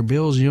going to pay your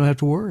bills, and you don't have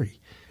to worry.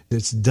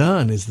 It's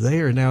done. It's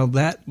there. Now,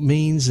 that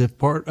means if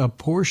a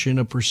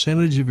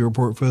percentage of your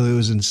portfolio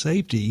is in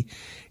safety,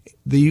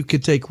 that you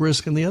could take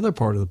risk in the other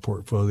part of the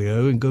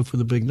portfolio and go for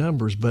the big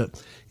numbers. But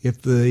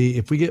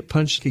if we get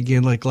punched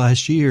again like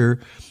last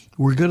year,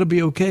 we're going to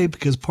be okay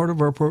because part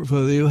of our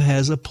portfolio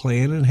has a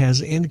plan and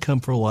has income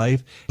for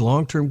life,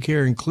 long-term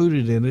care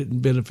included in it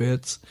and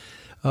benefits.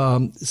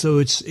 So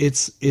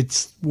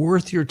it's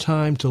worth your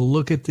time to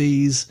look at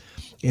these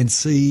and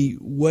see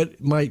what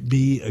might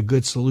be a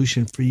good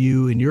solution for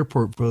you in your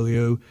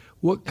portfolio.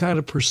 What kind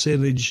of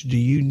percentage do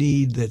you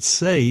need that's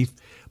safe,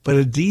 but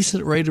a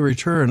decent rate of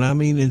return? I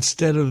mean,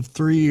 instead of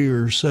 3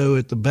 or so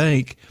at the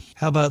bank,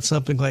 how about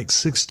something like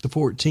 6 to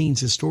 14s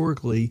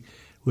historically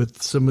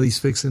with some of these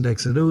fixed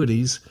index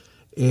annuities,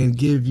 and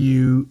give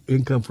you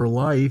income for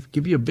life,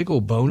 give you a big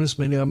old bonus.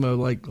 Maybe I'm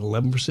like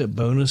 11%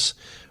 bonus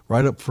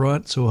right up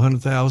front. So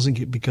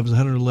 100,000 becomes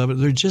 111.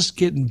 They're just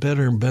getting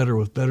better and better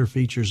with better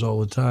features all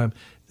the time.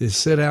 They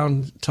sit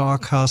down,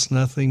 talk, cost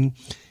nothing.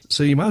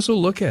 So you might as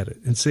well look at it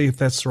and see if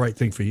that's the right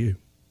thing for you.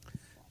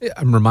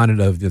 I'm reminded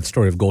of the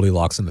story of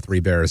Goldilocks and the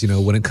Three Bears.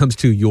 When it comes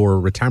to your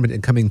retirement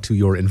and coming to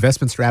your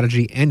investment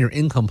strategy and your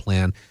income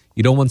plan,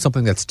 you don't want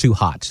something that's too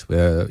hot,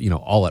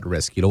 all at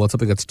risk. You don't want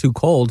something that's too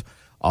cold,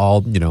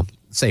 all,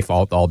 safe,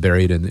 all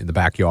buried in the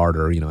backyard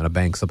or, in a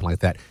bank, something like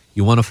that.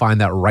 You want to find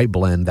that right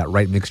blend, that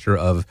right mixture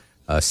of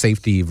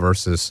safety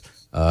versus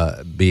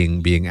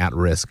being at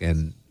risk.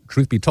 And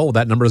truth be told,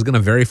 that number is going to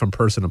vary from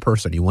person to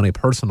person. You want a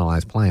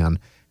personalized plan,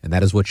 and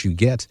that is what you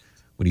get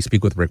when you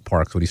speak with Rick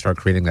Parks, when you start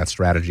creating that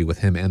strategy with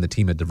him and the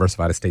team at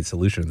Diversified Estate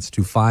Solutions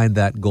to find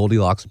that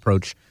Goldilocks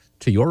approach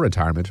to your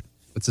retirement.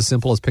 It's as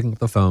simple as picking up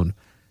the phone,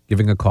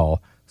 giving a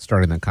call,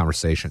 starting that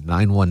conversation,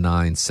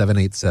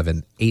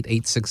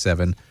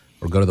 919-787-8867,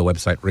 or go to the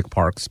website,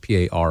 rickparks,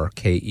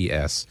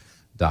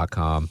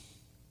 PARKES.com.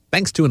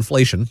 Thanks to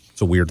inflation,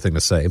 it's a weird thing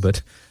to say,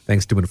 but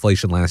thanks to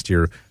inflation last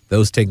year,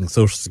 those taking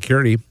Social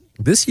Security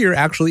this year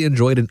actually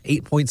enjoyed an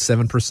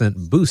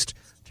 8.7% boost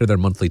to their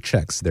monthly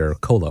checks, their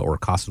COLA, or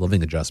cost of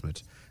living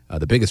adjustment,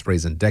 the biggest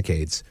raise in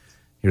decades.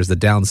 Here's the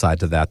downside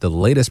to that. The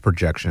latest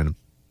projection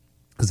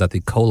is that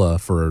the COLA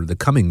for the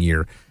coming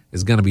year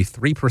is going to be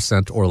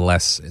 3% or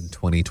less in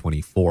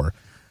 2024.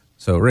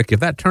 So, Rick, if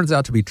that turns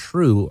out to be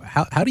true,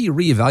 how do you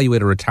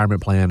reevaluate a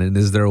retirement plan, and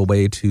is there a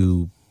way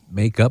to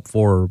make up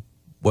for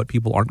what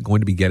people aren't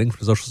going to be getting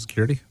from Social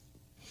Security?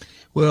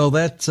 Well,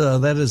 that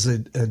is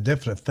a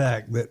definite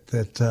fact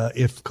that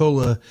if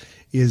COLA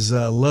is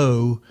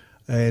low,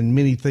 and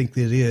many think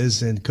that it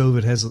is, and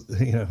COVID has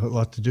a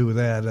lot to do with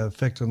that,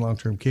 effect on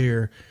long-term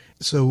care.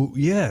 So,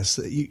 yes,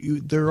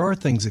 there are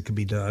things that can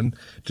be done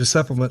to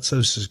supplement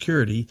Social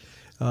Security.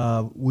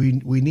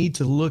 We need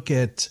to look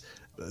at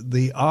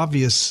the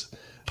obvious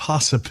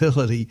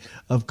possibility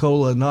of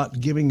COLA not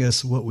giving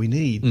us what we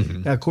need.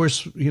 Mm-hmm. Now, of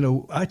course,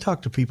 I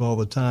talk to people all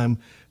the time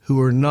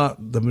who are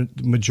not the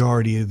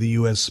majority of the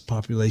U.S.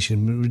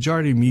 population. The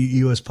majority of the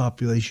U.S.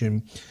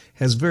 population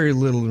has very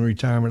little in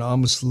retirement,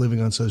 almost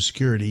living on Social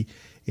Security,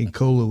 and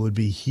COLA would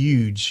be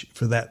huge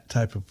for that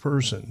type of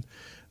person.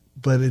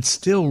 But it's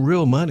still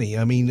real money.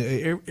 I mean,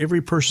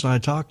 every person I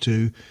talk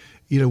to,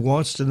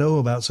 wants to know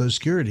about Social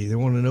Security. They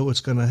want to know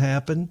what's going to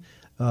happen.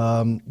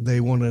 They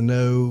want to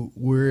know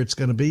where it's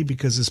going to be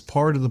because it's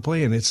part of the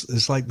plan.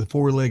 It's like the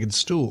four-legged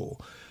stool.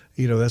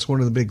 That's one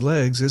of the big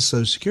legs is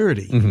Social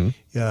Security. Mm-hmm.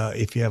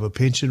 If you have a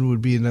pension,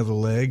 would be another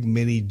leg.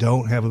 Many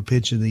don't have a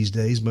pension these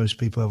days. Most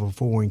people have a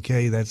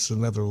 401k. That's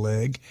another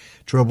leg.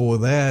 Trouble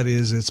with that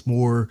is it's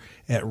more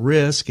at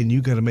risk, and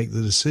you got to make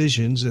the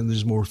decisions, and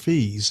there's more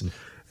fees.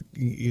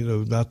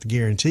 Mm-hmm. Not the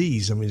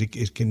guarantees. I mean,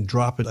 it can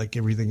drop it like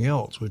everything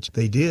else, which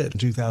they did. In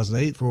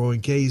 2008,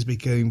 401ks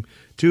became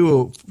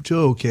two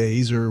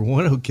OKs or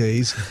one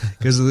OKs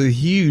because of the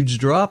huge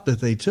drop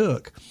that they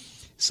took.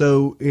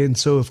 So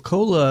if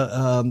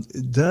COLA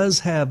does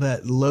have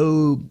that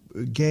low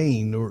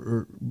gain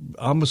or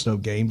almost no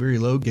gain, very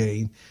low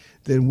gain,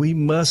 then we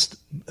must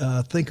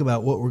think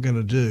about what we're going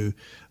to do.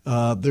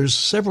 There's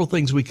several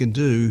things we can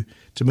do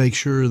to make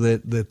sure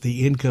that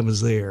the income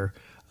is there.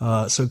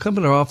 So come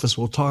in our office,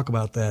 we'll talk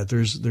about that.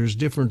 There's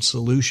different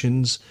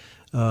solutions.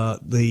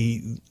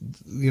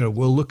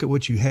 We'll look at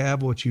what you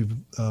have, what you've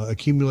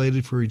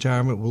accumulated for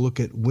retirement. We'll look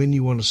at when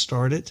you want to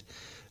start it.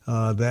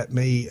 That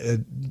may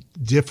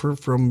differ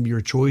from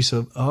your choice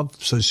of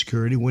Social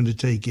Security, when to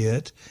take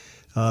it.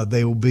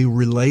 They will be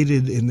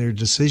related in their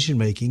decision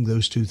making,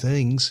 those two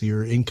things,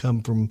 your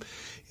income from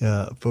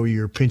for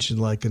your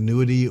pension-like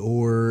annuity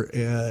or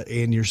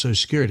and your Social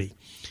Security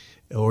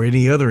or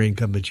any other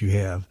income that you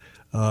have.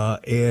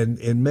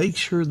 And make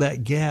sure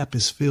that gap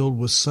is filled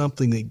with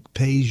something that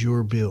pays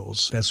your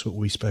bills. That's what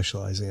we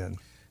specialize in.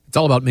 It's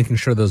all about making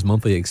sure those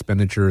monthly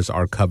expenditures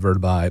are covered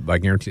by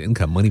guaranteed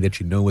income, money that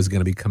you know is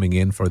going to be coming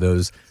in for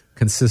those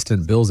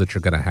consistent bills that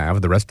you're going to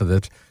have. The rest of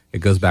it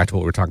goes back to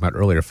what we were talking about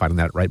earlier, finding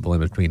that right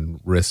blend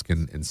between risk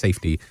and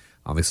safety.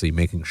 Obviously,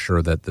 making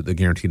sure that the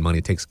guaranteed money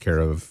takes care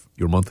of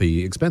your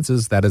monthly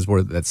expenses. That is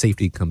where that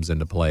safety comes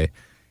into play.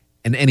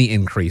 And any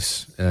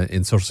increase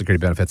in Social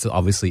Security benefits is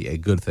obviously a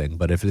good thing.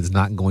 But if it is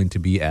not going to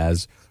be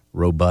as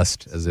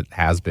robust as it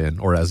has been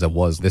or as it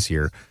was this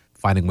year,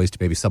 finding ways to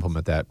maybe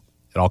supplement that,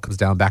 it all comes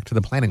down back to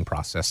the planning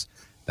process.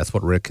 That's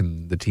what Rick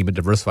and the team at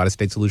Diversified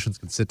Estate Solutions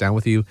can sit down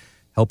with you,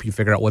 help you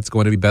figure out what's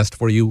going to be best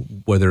for you,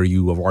 whether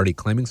you have already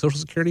claiming Social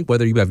Security,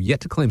 whether you have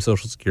yet to claim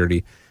Social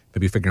Security,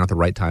 maybe figuring out the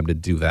right time to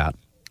do that.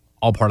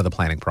 All part of the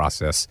planning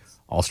process.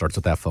 All starts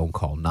with that phone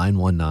call,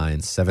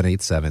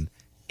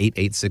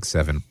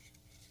 919-787-8867.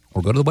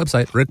 Or go to the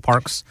website, Rick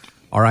Parks,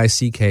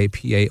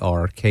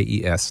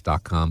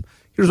 RickParkes.com.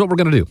 Here's what we're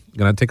going to do. I'm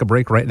going to take a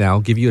break right now,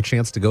 give you a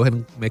chance to go ahead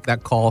and make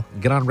that call,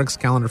 get on Rick's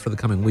calendar for the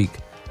coming week.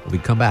 When we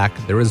come back,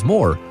 there is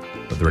more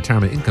of the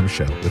Retirement Income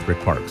Show with Rick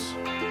Parks.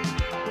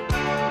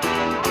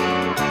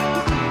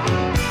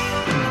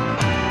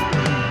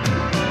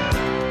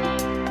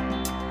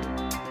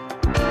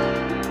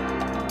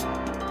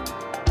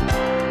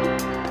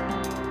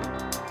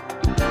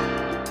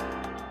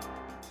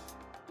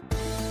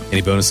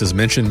 Any bonuses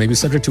mentioned may be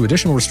subject to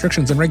additional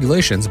restrictions and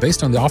regulations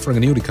based on the offering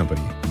annuity company.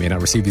 You may not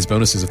receive these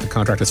bonuses if the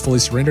contract is fully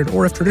surrendered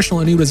or if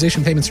traditional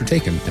annuitization payments are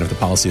taken. And if the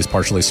policy is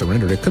partially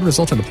surrendered, it could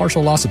result in the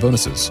partial loss of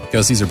bonuses.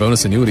 Because these are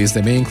bonus annuities,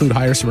 they may include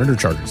higher surrender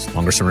charges,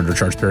 longer surrender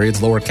charge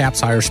periods, lower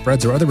caps, higher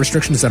spreads, or other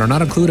restrictions that are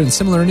not included in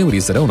similar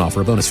annuities that don't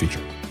offer a bonus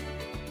feature.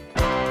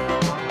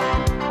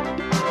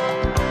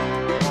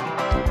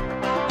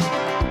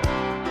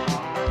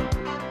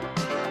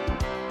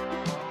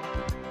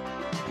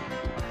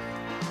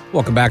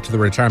 Welcome back to the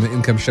Retirement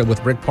Income Show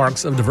with Rick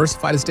Parks of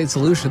Diversified Estate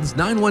Solutions.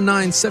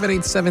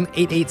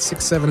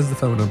 919-787-8867 is the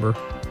phone number.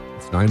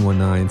 It's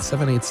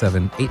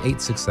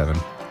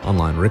 919-787-8867.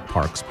 Online,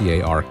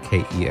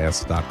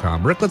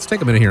 rickparks.com. Rick, let's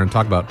take a minute here and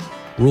talk about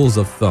rules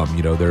of thumb.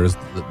 There's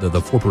the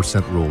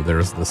 4% rule.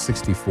 There's the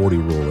 60-40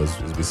 rule,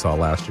 as we saw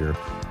last year.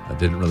 That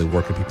didn't really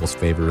work in people's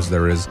favors.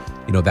 There is,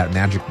 that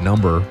magic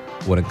number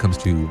when it comes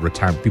to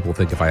retirement. People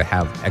think if I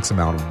have X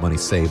amount of money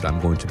saved,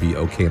 I'm going to be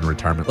okay in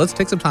retirement. Let's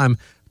take some time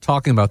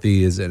talking about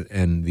these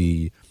and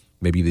the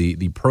maybe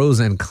the pros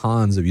and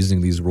cons of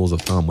using these rules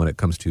of thumb when it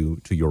comes to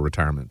your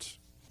retirement.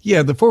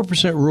 Yeah, the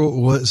 4%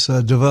 rule was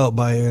developed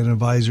by an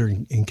advisor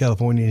in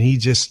California, and he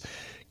just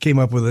came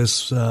up with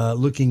this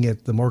looking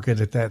at the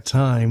market at that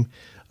time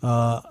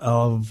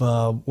of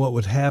what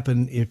would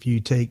happen if you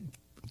take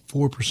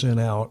 4%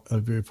 out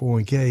of your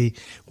 401k.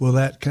 Will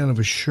that kind of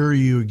assure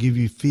you or give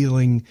you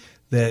feeling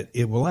that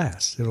it will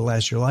last? It'll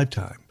last your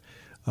lifetime.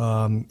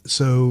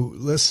 So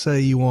let's say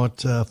you want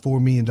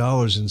 $4 million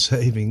in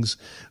savings.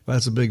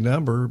 That's a big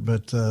number,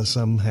 but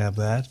some have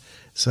that.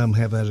 Some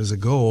have that as a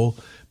goal.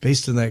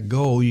 Based on that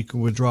goal, you can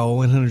withdraw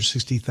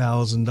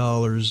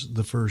 $160,000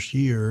 the first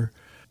year.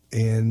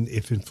 And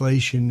if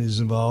inflation is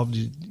involved,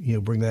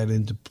 you bring that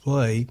into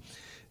play.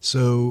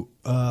 So,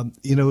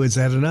 is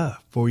that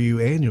enough for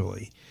you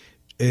annually?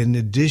 In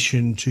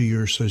addition to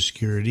your Social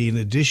Security, in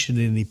addition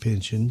to any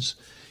pensions,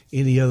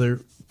 any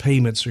other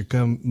payments or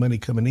money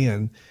coming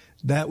in,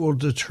 that will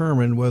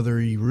determine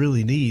whether you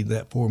really need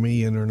that $4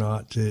 million or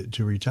not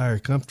to retire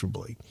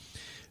comfortably.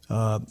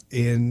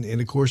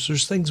 And of course,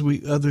 there's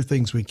other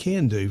things we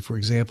can do. For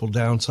example,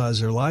 downsize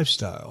their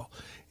lifestyle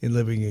and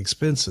living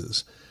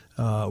expenses.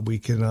 We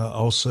can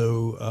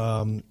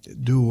also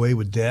do away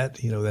with debt.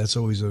 That's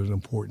always an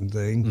important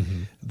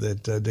thing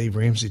that Dave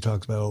Ramsey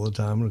talks about all the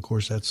time. And of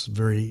course, that's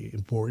very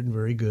important,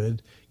 very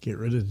good. Get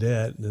rid of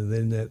debt, and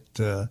then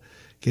that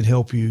can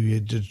help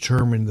you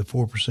determine the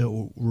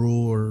 4%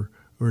 rule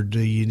or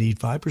do you need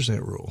 5%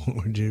 rule,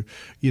 or do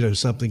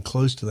something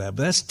close to that?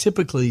 But that's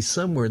typically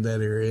somewhere in that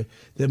area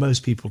that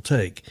most people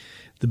take.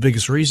 The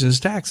biggest reason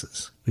is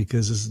taxes,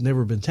 because it's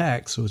never been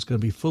taxed, so it's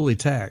going to be fully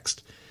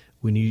taxed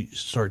when you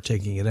start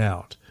taking it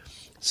out.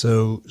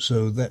 So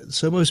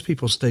most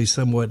people stay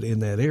somewhat in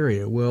that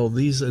area. Well,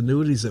 these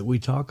annuities that we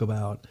talk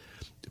about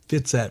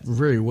fits that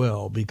very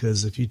well,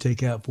 because if you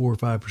take out 4 or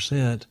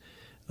 5%,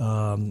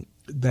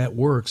 that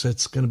works.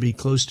 That's going to be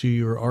close to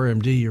your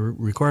RMD, your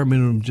required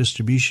minimum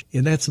distribution,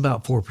 and that's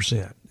about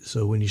 4%.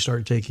 So when you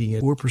start taking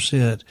it,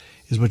 4%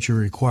 is what you're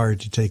required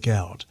to take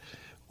out.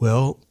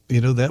 Well,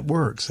 that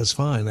works. That's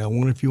fine. I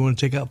wonder if you want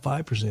to take out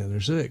 5% or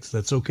 6%.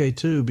 That's okay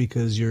too,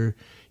 because you're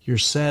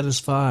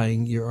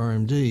satisfying your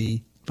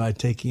RMD by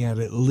taking out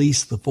at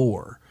least the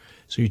 4.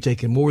 So you're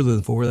taking more than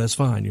the 4, that's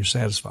fine. You're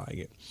satisfying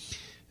it.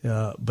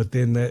 But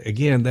then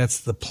that's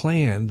the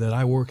plan that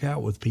I work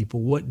out with people.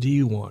 What do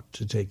you want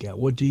to take out?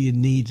 What do you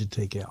need to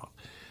take out?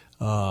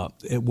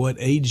 At what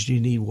age do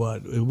you need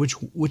what?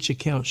 Which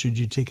account should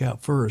you take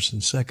out first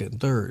and second and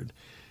third?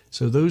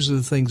 So those are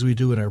the things we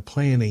do in our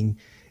planning,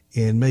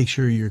 and make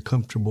sure you're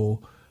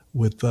comfortable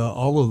with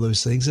all of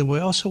those things. And we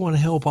also want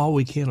to help all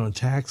we can on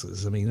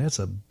taxes. I mean, that's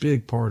a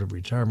big part of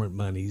retirement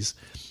monies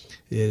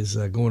is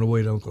going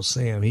away to Uncle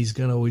Sam. He's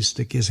going to always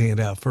stick his hand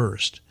out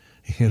first.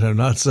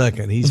 Not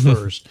second, he's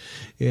first.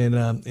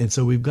 And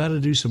so we've got to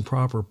do some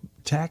proper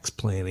tax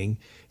planning.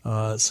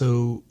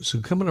 So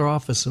come in our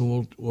office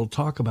and we'll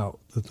talk about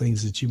the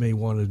things that you may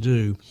want to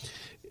do.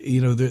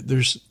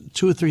 There's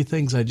 2 or 3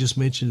 things I just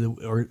mentioned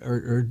that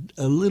are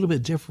a little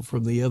bit different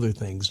from the other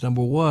things.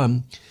 Number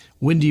 1,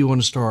 when do you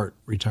want to start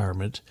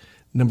retirement?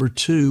 Number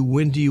 2,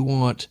 when do you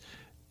want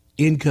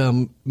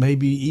income,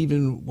 maybe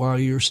even while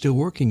you're still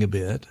working a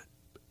bit?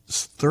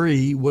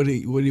 3, what do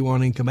you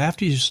want income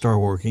after you start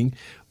working?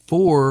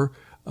 4,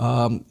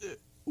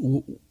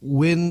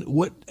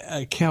 what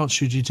accounts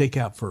should you take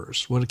out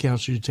first? What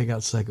accounts should you take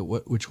out second?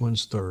 Which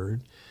one's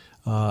third?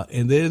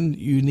 And then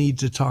you need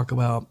to talk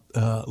about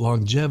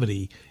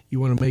longevity. You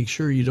want to make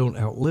sure you don't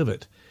outlive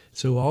it.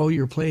 So all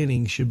your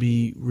planning should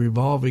be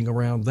revolving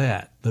around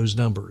those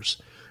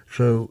numbers.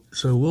 So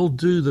we'll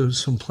do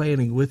some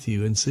planning with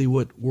you and see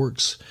what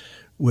works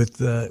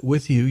with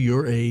you,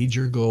 your age,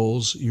 your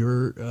goals,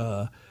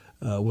 your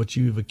what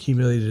you've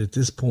accumulated at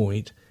this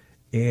point,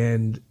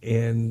 and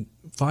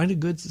find a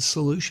good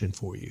solution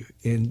for you.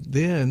 And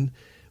then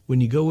when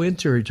you go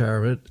into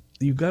retirement,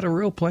 you've got a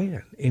real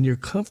plan and you're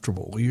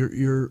comfortable.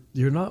 You're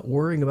not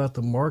worrying about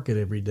the market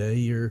every day.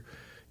 You're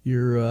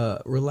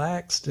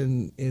relaxed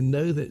and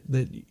know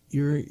that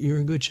you're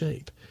in good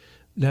shape.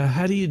 Now,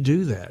 how do you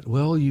do that?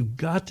 Well, you've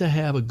got to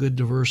have a good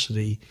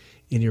diversity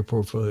in your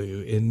portfolio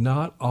and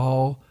not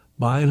all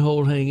buy and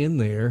hold, hang in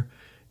there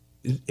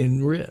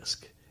in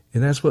risk.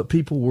 And that's what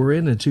people were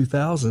in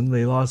 2000.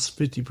 They lost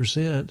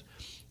 50%,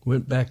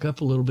 went back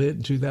up a little bit.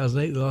 In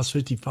 2008, they lost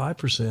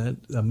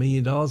 55%. $1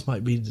 million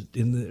might be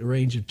in the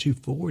range of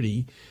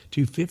 240,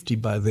 250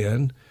 by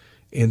then.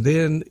 And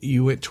then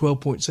you went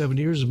 12.7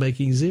 years of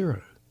making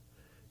zero.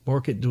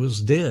 Market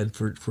was dead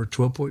for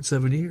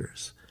 12.7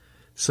 years.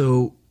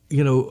 So,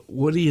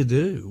 what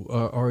do?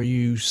 Are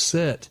you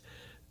set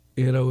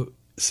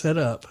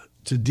up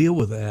to deal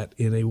with that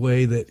in a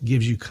way that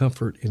gives you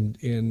comfort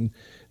and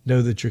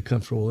know that you're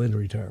comfortable in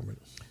retirement?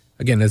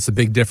 Again, it's a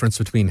big difference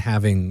between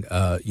having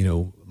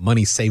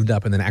money saved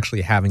up and then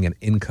actually having an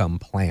income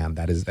plan.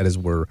 That is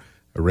where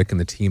Rick and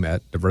the team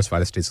at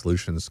Diversified Estate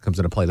Solutions comes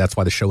into play. That's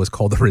why the show is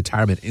called the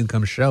Retirement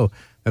Income Show.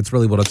 That's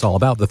really what it's all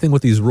about. The thing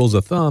with these rules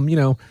of thumb,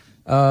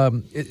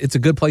 it's a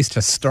good place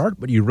to start,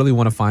 but you really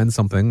want to find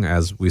something,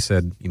 as we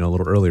said, a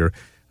little earlier,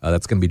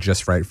 that's going to be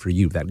just right for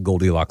you, that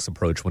Goldilocks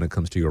approach when it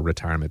comes to your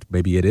retirement.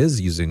 Maybe it is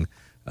using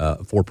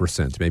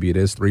 4%, maybe it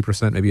is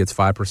 3%, maybe it's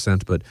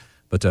 5%,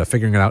 but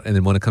figuring it out. And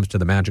then when it comes to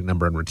the magic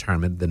number in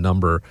retirement, the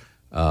number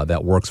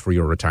that works for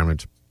your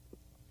retirement,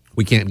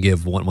 we can't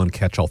give one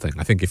catch-all thing.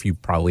 I think if you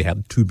probably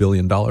had $2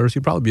 billion,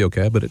 you'd probably be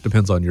okay, but it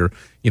depends on your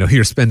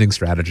spending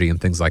strategy and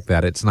things like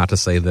that. It's not to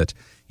say that,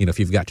 if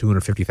you've got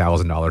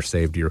 $250,000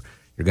 saved, you're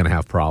going to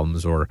have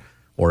problems, or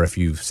if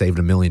you've saved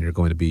 $1 million, you're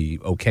going to be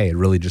okay. It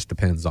really just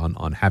depends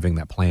on having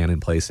that plan in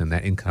place and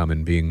that income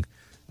and being,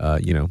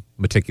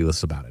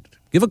 meticulous about it.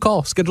 Give a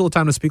call, schedule a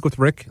time to speak with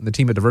Rick and the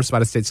team at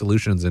Diversified Estate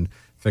Solutions and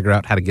figure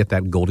out how to get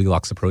that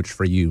Goldilocks approach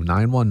for you.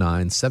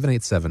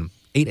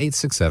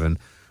 919-787-8867.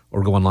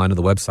 Or go online to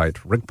the website,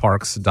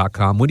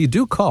 rickparks.com. When you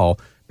do call,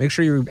 make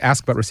sure you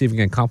ask about receiving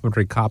a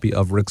complimentary copy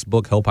of Rick's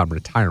book, Help I'm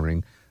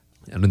Retiring.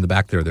 And in the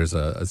back there's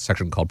a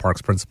section called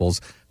Parks Principles.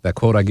 That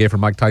quote I gave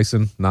from Mike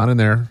Tyson, not in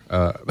there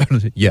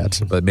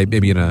yet, but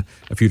maybe in a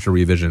future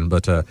revision.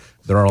 But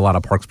there are a lot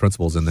of Parks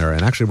Principles in there.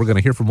 And actually, we're going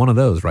to hear from one of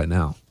those right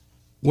now.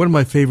 One of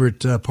my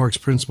favorite Parks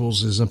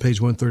Principles is on page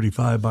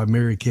 135 by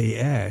Mary Kay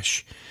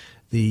Ash.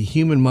 The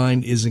human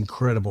mind is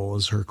incredible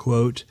is her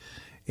quote.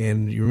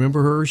 And you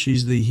remember her?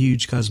 She's the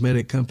huge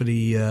cosmetic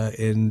company,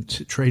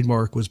 and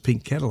trademark was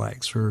pink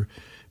Cadillacs for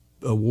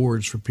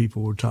awards for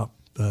people who were top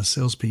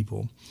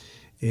salespeople.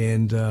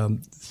 And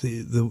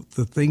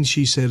the thing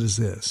she said is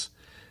this: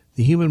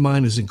 the human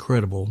mind is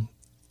incredible,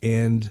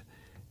 and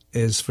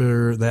as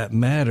for that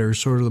matter,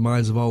 sort of the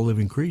minds of all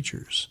living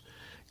creatures.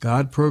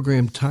 God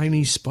programmed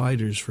tiny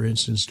spiders, for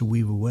instance, to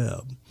weave a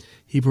web.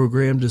 He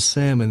programmed a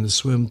salmon to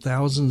swim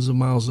thousands of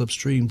miles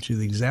upstream to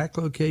the exact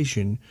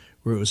location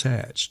where it was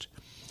hatched.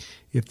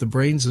 If the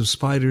brains of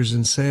spiders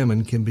and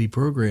salmon can be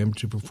programmed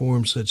to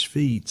perform such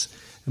feats,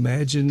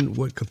 imagine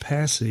what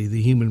capacity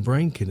the human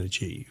brain can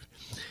achieve.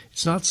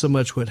 It's not so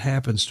much what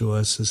happens to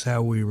us as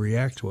how we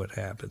react to what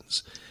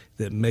happens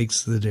that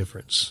makes the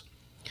difference.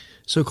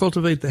 So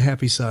cultivate the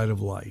happy side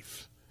of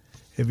life.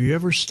 Have you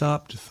ever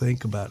stopped to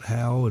think about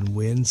how and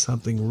when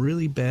something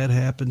really bad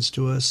happens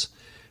to us?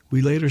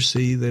 We later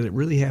see that it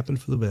really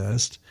happened for the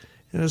best,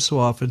 and that's so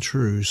often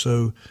true.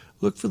 So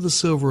look for the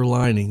silver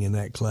lining in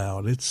that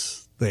cloud.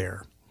 It's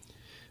there.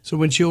 So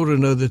when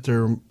children know that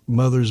their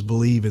mothers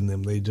believe in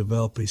them, they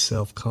develop a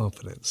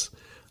self-confidence.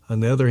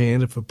 On the other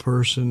hand, if a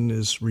person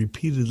is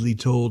repeatedly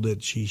told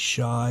that she's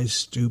shy,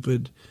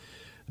 stupid,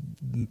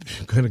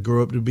 going to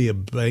grow up to be a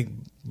bank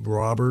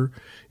robber,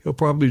 he'll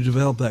probably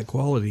develop that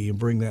quality and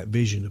bring that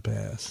vision to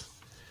pass.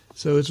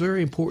 So it's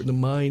very important. The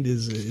mind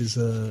is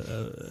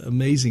a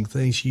amazing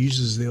thing. She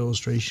uses the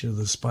illustration of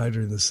the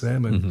spider and the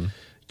salmon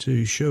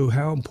to show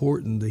how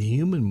important the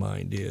human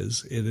mind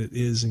is, and it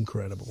is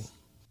incredible.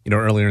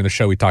 Earlier in the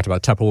show, we talked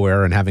about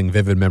Tupperware and having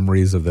vivid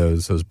memories of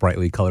those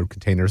brightly colored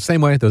containers.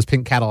 Same way, those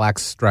pink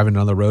Cadillacs driving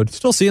down the road.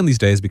 Still see them these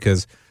days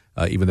because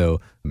even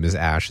though Ms.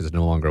 Ash is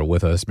no longer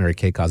with us, Mary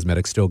Kay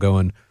Cosmetics still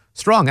going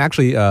strong.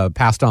 Actually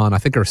passed on, I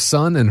think her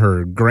son and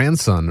her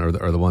grandson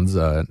are the ones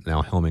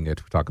now helming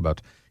it. We talk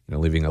about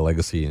leaving a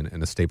legacy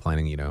and estate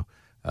planning.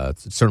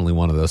 It's certainly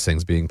one of those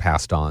things being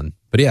passed on.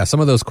 But yeah, some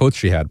of those quotes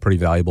she had, pretty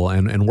valuable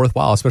and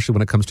worthwhile, especially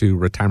when it comes to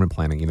retirement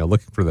planning.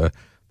 Looking for the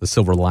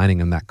silver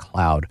lining in that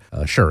cloud.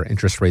 Sure,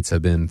 interest rates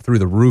have been through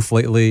the roof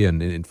lately,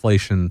 and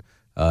inflation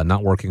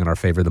not working in our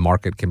favor. The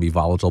market can be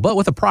volatile, but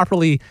with a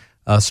properly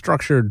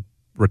structured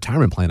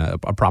retirement plan,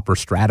 a proper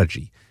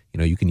strategy,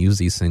 you can use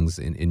these things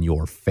in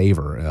your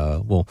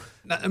favor.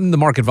 The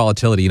market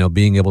volatility,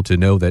 being able to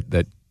know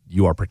that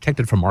you are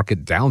protected from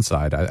market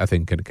downside, I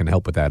think can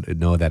help with that.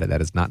 Know that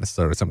that is not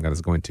necessarily something that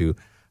is going to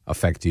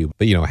affect you.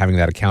 But, having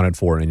that accounted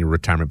for in your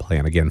retirement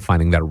plan, again,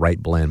 finding that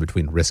right blend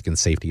between risk and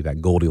safety,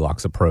 that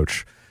Goldilocks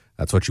approach.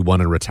 That's what you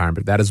want in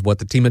retirement. That is what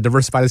the team at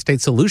Diversified Estate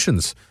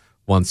Solutions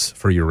wants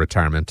for your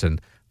retirement. And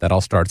that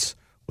all starts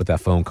with that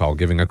phone call,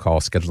 giving a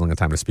call, scheduling a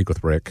time to speak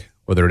with Rick.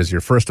 Whether it is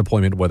your first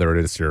appointment, whether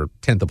it is your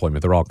 10th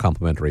appointment, they're all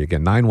complimentary.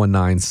 Again,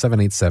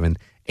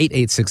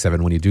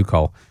 919-787-8867. When you do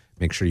call,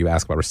 make sure you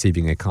ask about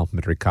receiving a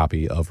complimentary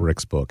copy of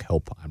Rick's book,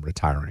 Help I'm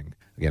Retiring.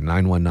 Again,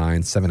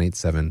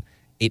 919-787-8867.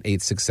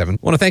 I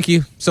want to thank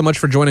you so much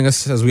for joining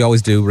us, as we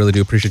always do. Really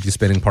do appreciate you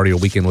spending part of your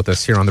weekend with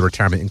us here on the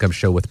Retirement Income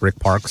Show with Rick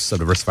Parks of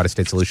Diversified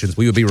Estate Solutions.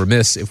 We would be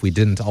remiss if we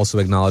didn't also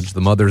acknowledge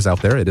the mothers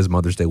out there. It is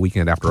Mother's Day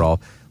weekend, after all,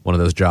 one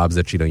of those jobs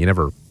that you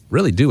never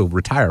really do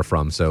retire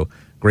from. So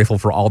grateful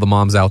for all the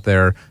moms out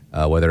there,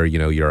 whether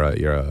you're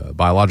a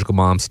biological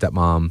mom,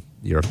 stepmom,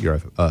 you're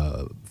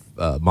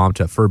a mom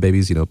to fur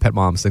babies, pet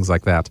moms, things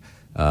like that.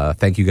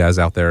 Thank you guys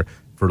out there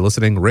for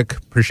listening. Rick,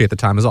 appreciate the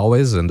time as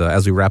always. And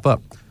as we wrap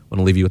up, I want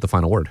to leave you with the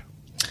final word.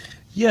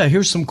 Yeah,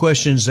 here's some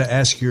questions to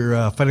ask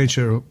your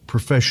financial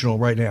professional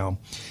right now.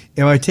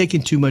 Am I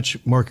taking too much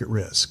market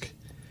risk?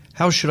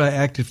 How should I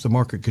act if the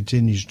market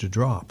continues to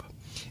drop?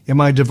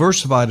 Am I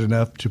diversified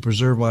enough to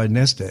preserve my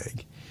nest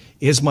egg?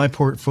 Is my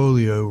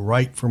portfolio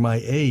right for my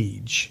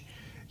age?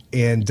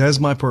 And does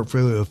my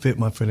portfolio fit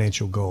my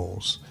financial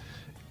goals?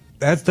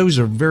 Those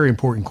are very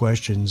important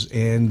questions,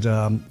 and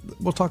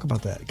we'll talk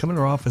about that. Come in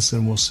our office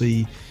and we'll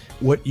see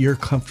what you're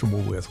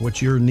comfortable with,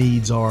 what your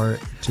needs are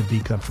to be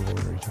comfortable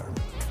in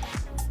retirement.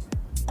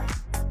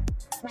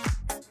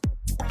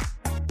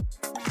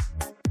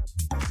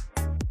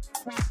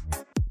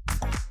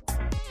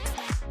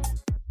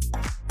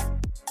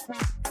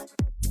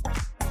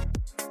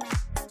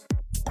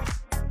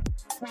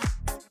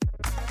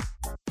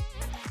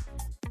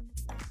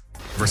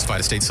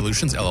 Diversified Estate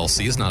Solutions,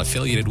 LLC is not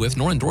affiliated with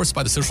nor endorsed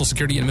by the Social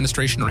Security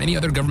Administration or any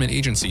other government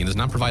agency and does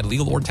not provide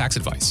legal or tax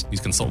advice. Please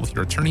consult with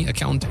your attorney,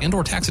 accountant, and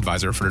or tax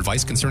advisor for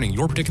advice concerning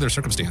your particular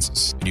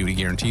circumstances. Annuity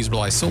guarantees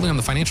rely solely on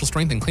the financial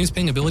strength and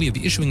claims-paying ability of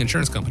the issuing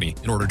insurance company.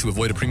 In order to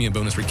avoid a premium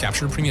bonus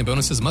recapture, premium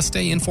bonuses must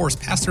stay in force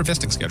past their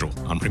vesting schedule.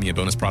 Non-premium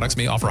bonus products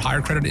may offer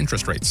higher credit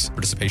interest rates,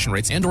 participation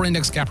rates, and or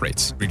index cap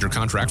rates. Read your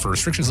contract for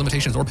restrictions,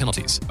 limitations, or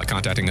penalties. By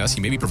contacting us,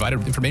 you may be provided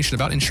with information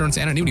about insurance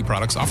and annuity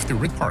products offered through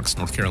Rick Parks,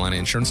 North Carolina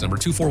Insurance number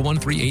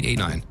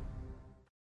 2413889.